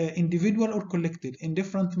events, individual or collected, in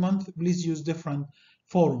different months, please use different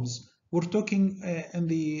forms. We're talking in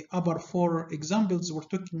the upper 4 examples, we're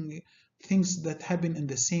talking things that happen in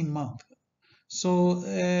the same month. So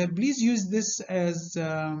please use this as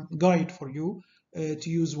a guide for you to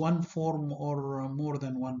use one form or more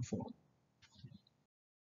than one form.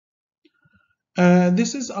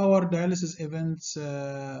 This is our dialysis events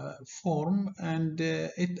form, and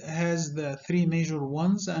it has the 3 major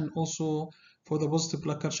ones, and also for the positive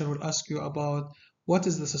blood culture will ask you about what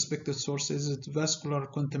is the suspected source. Is it vascular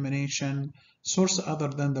contamination, source other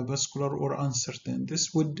than the vascular, or uncertain?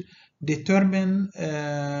 This would determine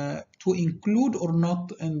to include or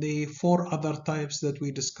not in the 4 other types that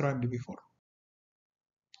we described before.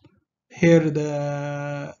 Here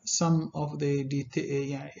some of the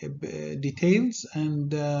details,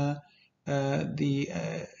 and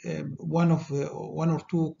one or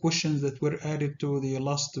two questions that were added to the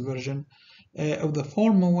last version of the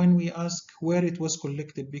form when we ask where it was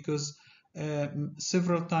collected, because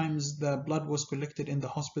several times the blood was collected in the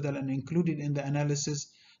hospital and included in the analysis.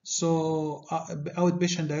 So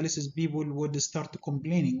outpatient dialysis people would start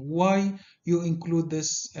complaining, why you include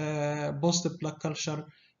this positive blood culture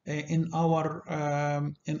in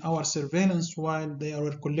our surveillance while they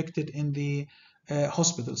are collected in the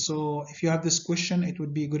hospital. So if you have this question, it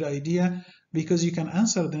would be a good idea, because you can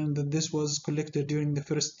answer them that this was collected during the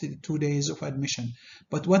first 2 days of admission.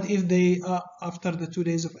 But what if they after the 2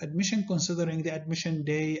 days of admission, considering the admission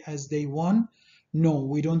day as day 1? No,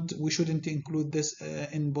 we shouldn't include this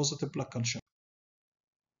in positive blood culture.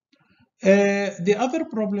 The other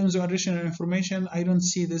problems of additional information, I don't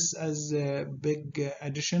see this as a big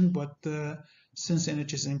addition, but since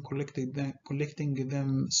NHS is collecting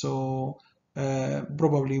them, so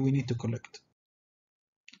probably we need to collect.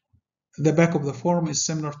 The back of the form is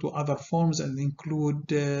similar to other forms and include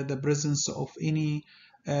the presence of any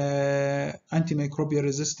antimicrobial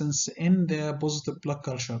resistance in the positive blood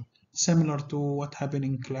culture, similar to what happened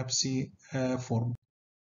in CLABSI form.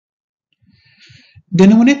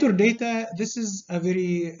 Denominator data, this is a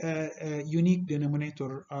very unique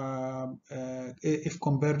denominator if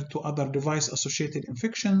compared to other device-associated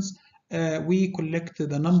infections. We collect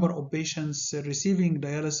the number of patients receiving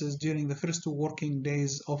dialysis during the first 2 working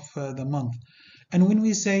days of the month. And when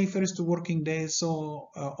we say first 2 working days, so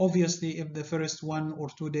obviously if the first 1 or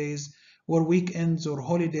 2 days were weekends or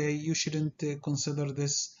holiday, you shouldn't consider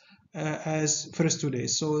this as first 2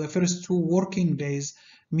 days. So the first 2 working days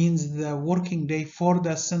means the working day for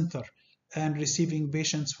the center and receiving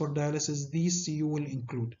patients for dialysis. These you will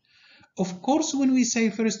include. Of course, when we say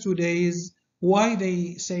first 2 days, why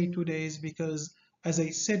they say 2 days? Because as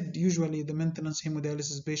I said, usually the maintenance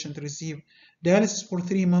hemodialysis patient receive dialysis for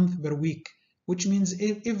 3 months per week, which means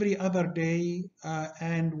every other day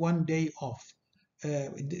and 1 day off.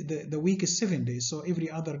 The week is 7 days, so every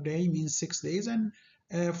other day means 6 days and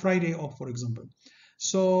Friday off, for example.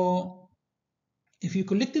 So if you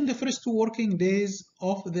collect in the first 2 working days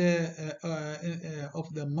of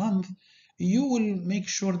the month, you will make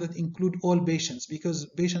sure that include all patients, because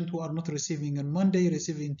patients who are not receiving on Monday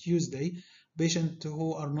receiving Tuesday, patients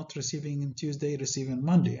who are not receiving on Tuesday receiving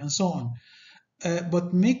Monday, and so on.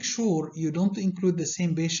 But make sure you don't include the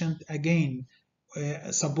same patient again.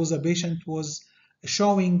 Suppose a patient was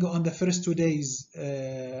showing on the first 2 days.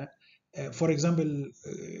 For example,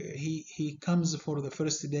 he comes for the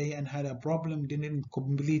first day and had a problem, didn't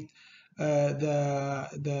complete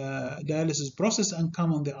the dialysis process, and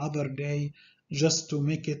come on the other day just to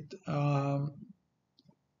make it.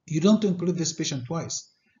 You don't include this patient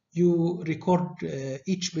twice. You record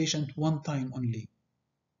each patient 1 time only.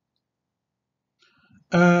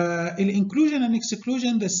 Inclusion and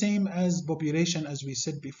exclusion, the same as population as we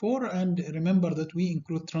said before, and remember that we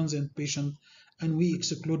include transient patient and we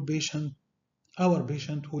exclude our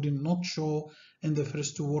patient who did not show in the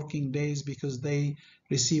first 2 working days because they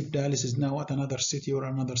received dialysis now at another city or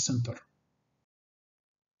another center.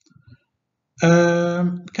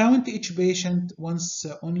 Count each patient once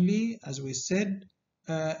only, as we said,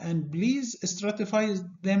 and please stratify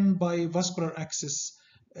them by vascular access.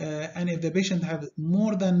 And if the patient have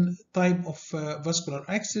more than type of vascular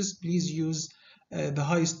access, please use the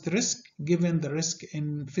highest risk, given the risk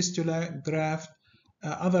in fistula, graft,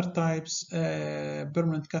 other types,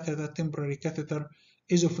 permanent catheter, temporary catheter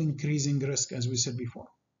is of increasing risk, as we said before.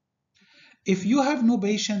 If you have no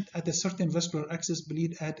patient at a certain vascular access,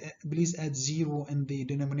 please add 0 in the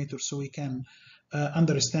denominator so we can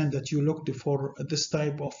understand that you looked for this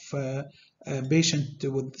type of patient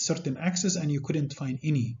with certain access and you couldn't find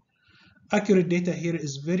any. Accurate data here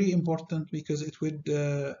is very important because it would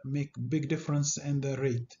make big difference in the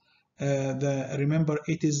rate. Remember,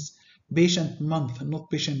 it is patient month, not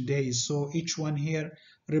patient days. So each one here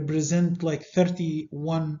represent like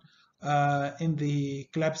 31 in the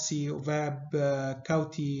CLABSI VAB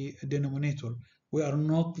CAUTI denominator. We are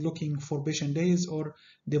not looking for patient days or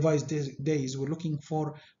device days. We're looking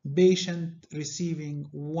for patient receiving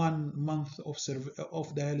 1 month of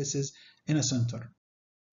dialysis in a center.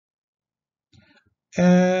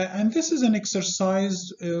 And this is an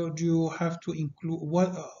exercise. Do you have to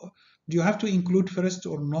include do you have to include first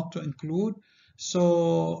or not to include?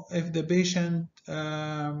 So if the patient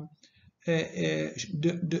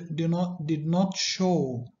did not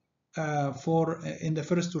show in the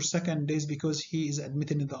first or second days because he is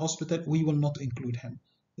admitted in the hospital, we will not include him.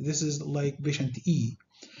 This is like patient E.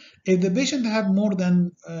 If the patient have more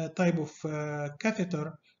than type of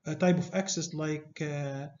catheter, type of access like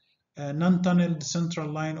non-tunneled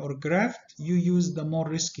central line or graft, you use the more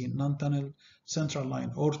risky non-tunneled central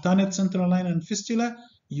line, or tunneled central line and fistula,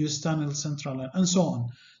 use tunneled central line, and so on.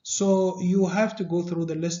 So you have to go through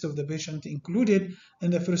the list of the patient included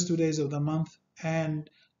in the first 2 days of the month, and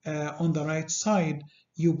on the right side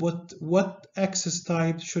you put what access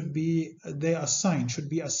type should be assigned.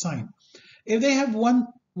 If they have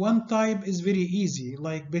one type, is very easy,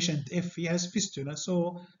 like patient F, he has fistula,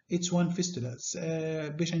 so it's one fistula.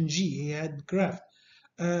 Patient G, he had graft,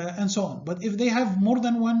 and so on. But if they have more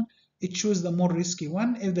than one, it choose the more risky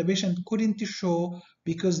one. If the patient couldn't show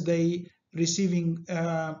because they receiving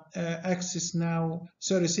access now,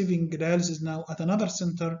 so receiving dialysis now at another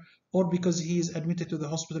center, or because he is admitted to the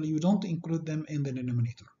hospital, you don't include them in the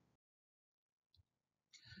denominator.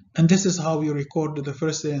 And this is how you record the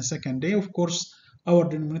first day and second day. Of course, our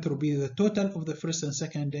denominator will be the total of the first and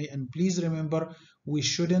second day. And please remember, we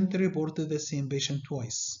shouldn't report the same patient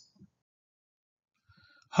twice.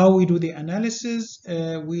 How we do the analysis,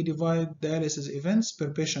 we divide dialysis events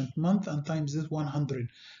per patient month and times this 100.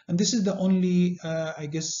 And this is the only,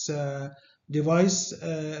 device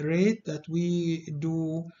rate that we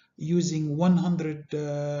do using 100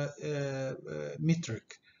 metric.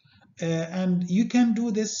 And you can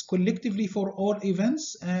do this collectively for all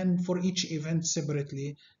events and for each event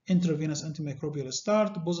separately: intravenous antimicrobial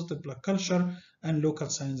start, positive blood culture, and local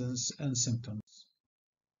signs and symptoms.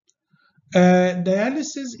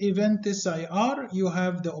 Dialysis event SIR, you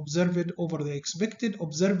have the observed over the expected.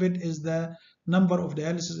 Observed is the number of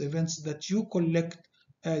dialysis events that you collect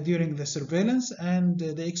during the surveillance, and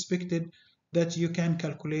the expected that you can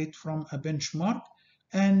calculate from a benchmark.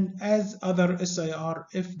 And as other SIR,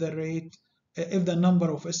 if the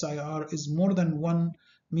number of SIR is more than 1,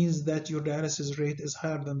 means that your dialysis rate is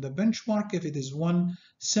higher than the benchmark. If it is 1,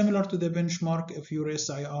 similar to the benchmark. If your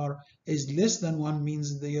SIR is less than 1,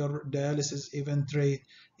 means that your dialysis event rate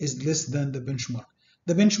is less than the benchmark.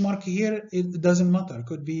 The benchmark here, it doesn't matter. It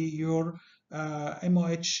could be your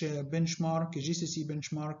MOH benchmark, GCC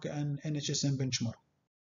benchmark, and NHSM benchmark.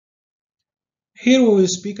 Here we will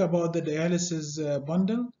speak about the dialysis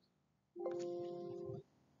bundle.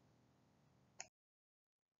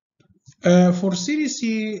 For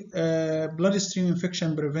CDC bloodstream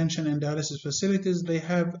infection prevention and dialysis facilities, they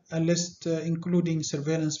have a list including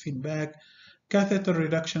surveillance feedback, catheter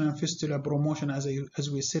reduction and fistula promotion, as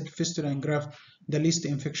we said, fistula and graft, the least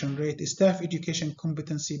infection rate, staff education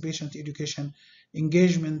competency, patient education,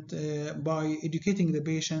 engagement by educating the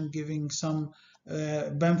patient, giving some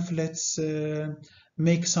pamphlets,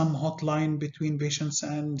 make some hotline between patients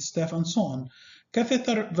and staff, and so on.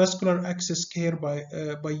 Catheter vascular access care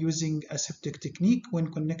by using aseptic technique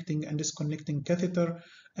when connecting and disconnecting catheter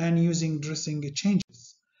and using dressing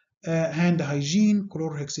changes. Hand hygiene,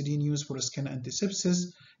 chlorhexidine used for skin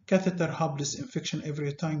antisepsis, catheter hub disinfection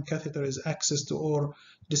every time catheter is accessed or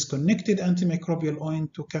disconnected, antimicrobial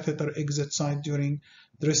oint to catheter exit site during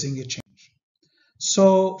dressing change.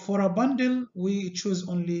 So for a bundle, we choose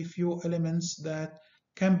only few elements that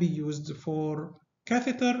can be used for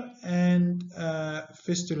catheter and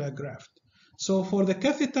fistula graft. So for the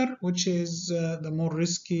catheter, which is the more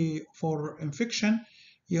risky for infection,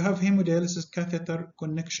 you have hemodialysis catheter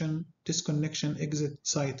connection, disconnection, exit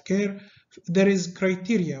site care. There is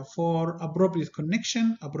criteria for appropriate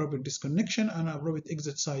connection, appropriate disconnection, and appropriate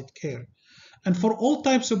exit site care. And for all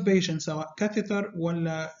types of patients, catheter or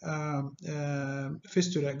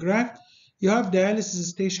fistula graft, you have dialysis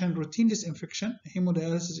station routine disinfection,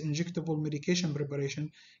 hemodialysis injectable medication preparation,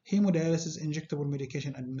 hemodialysis injectable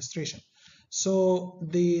medication administration. So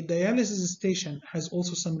the dialysis station has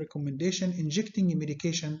also some recommendation. Injecting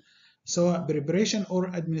medication, so preparation or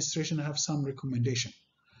administration have some recommendation.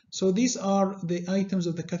 So these are the items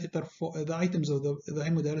of the catheter for the items of the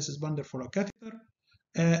hemodialysis bundle for a catheter.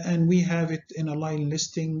 And we have it in a line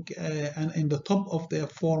listing, and in the top of the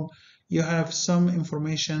form you have some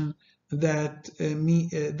information that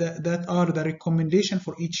that are the recommendation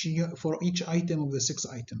for each item of the 6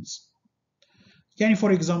 items.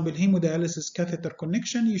 For example, hemodialysis catheter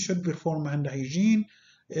connection, you should perform hand hygiene,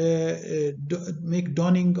 make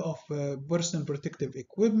donning of personal protective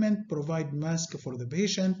equipment, provide mask for the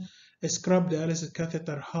patient, scrub dialysis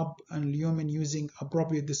catheter hub and lumen using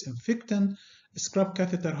appropriate disinfectant, scrub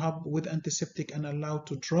catheter hub with antiseptic and allow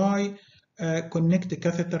to dry, connect the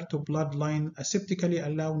catheter to blood line aseptically,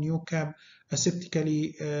 allow new cap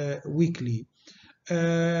aseptically weekly.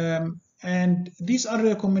 And these are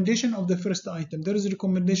recommendations of the first item. There is a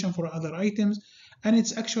recommendation for other items, and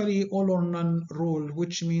it's actually all or none rule,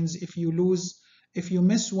 which means if you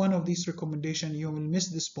miss one of these recommendations, you will miss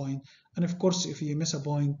this point. And of course, if you miss a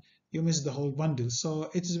point, you miss the whole bundle. So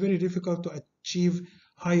it is very difficult to achieve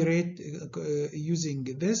high rate using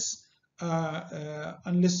this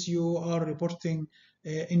unless you are reporting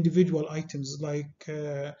individual items like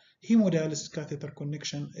hemodialysis catheter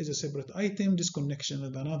connection is a separate item, disconnection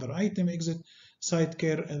is another item, exit site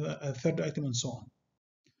care a third item, and so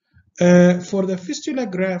on. For the fistula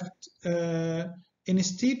graft,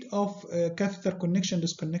 instead of catheter connection,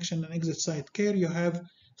 disconnection, and exit site care, you have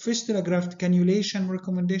fistula graft cannulation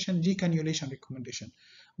recommendation, decannulation recommendation.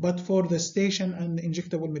 But for the station and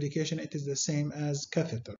injectable medication, it is the same as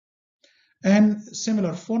catheter. And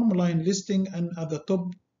similar form line listing, and at the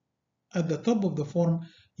top of the form,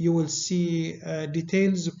 you will see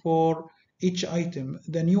details for each item.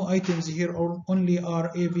 The new items here only are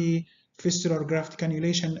AV fistular graft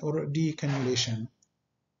cannulation or decannulation.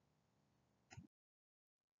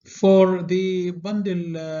 For the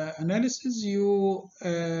bundle analysis, you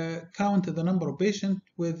count the number of patients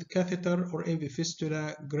with catheter or AV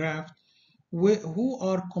fistula graft who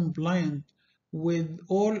are compliant with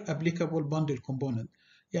all applicable bundle components.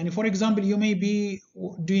 Yani for example, you may be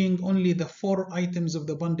doing only the 4 items of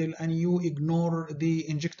the bundle and you ignore the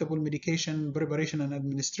injectable medication preparation and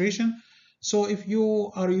administration. So if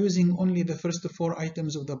you are using only the first 4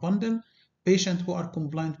 items of the bundle, patients who are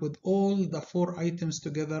compliant with all the 4 items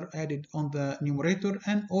together added on the numerator,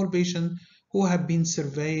 and all patients who have been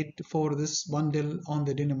surveyed for this bundle on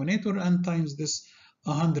the denominator, and times this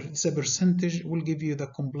 100 percentage will give you the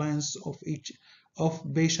compliance of each of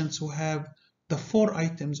patients who have the 4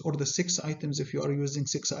 items or the 6 items if you are using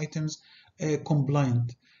 6 items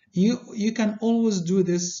compliant. You can always do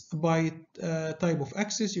this by type of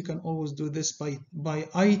access. You can always do this by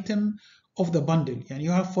item of the bundle, and you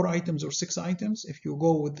have 4 items or 6 items if you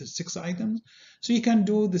go with the 6 items. So you can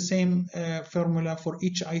do the same formula for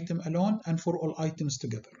each item alone and for all items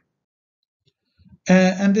together.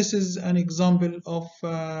 And this is an example of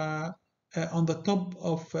on the top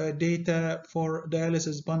of data for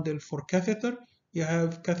dialysis bundle for catheter. You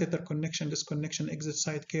have catheter connection, disconnection, exit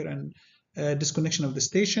site care, and disconnection of the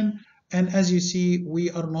station. And as you see,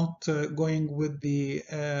 we are not going with the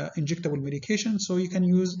injectable medication. So you can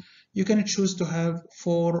choose to have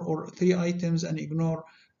 4 or 3 items and ignore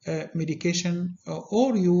medication,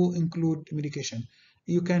 or you include medication.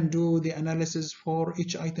 You can do the analysis for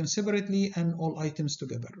each item separately and all items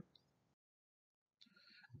together.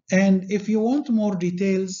 And if you want more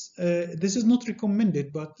details, this is not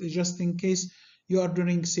recommended, but just in case you are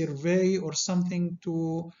doing survey or something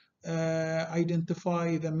to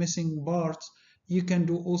identify the missing parts, you can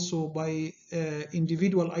do also by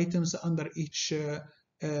individual items under each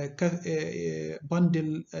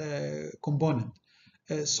bundle component.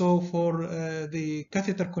 So for the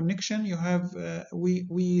catheter connection, you have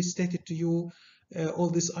we stated to you all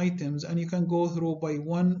these items, and you can go through by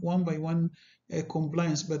one by one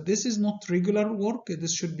compliance. But this is not regular work.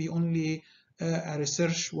 This should be only a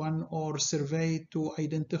research one or survey to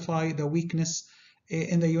identify the weakness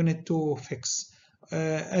in the unit to fix.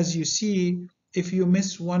 As you see, if you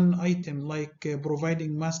miss one item like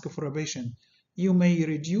providing mask for a patient, you may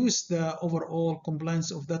reduce the overall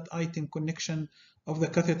compliance of that item connection of the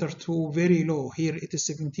catheter to very low. Here it is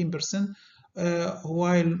 17%,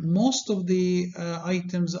 while most of the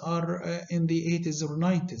items are in the 80s or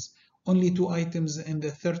 90s. Only 2 items in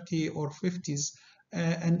the 30 or 50s,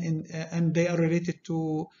 and they are related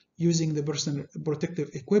to using the personal protective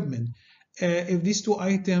equipment. If these 2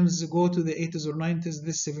 items go to the 80s or 90s,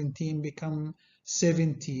 this 17 become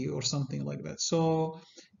 70 or something like that. So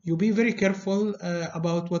you be very careful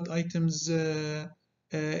about what items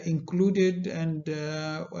included, and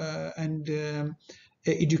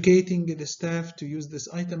educating the staff to use this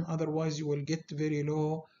item. Otherwise, you will get very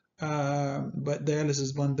low but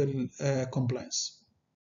dialysis bundle compliance.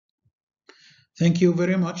 Thank you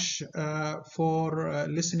very much for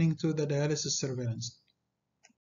listening to the dialysis surveillance.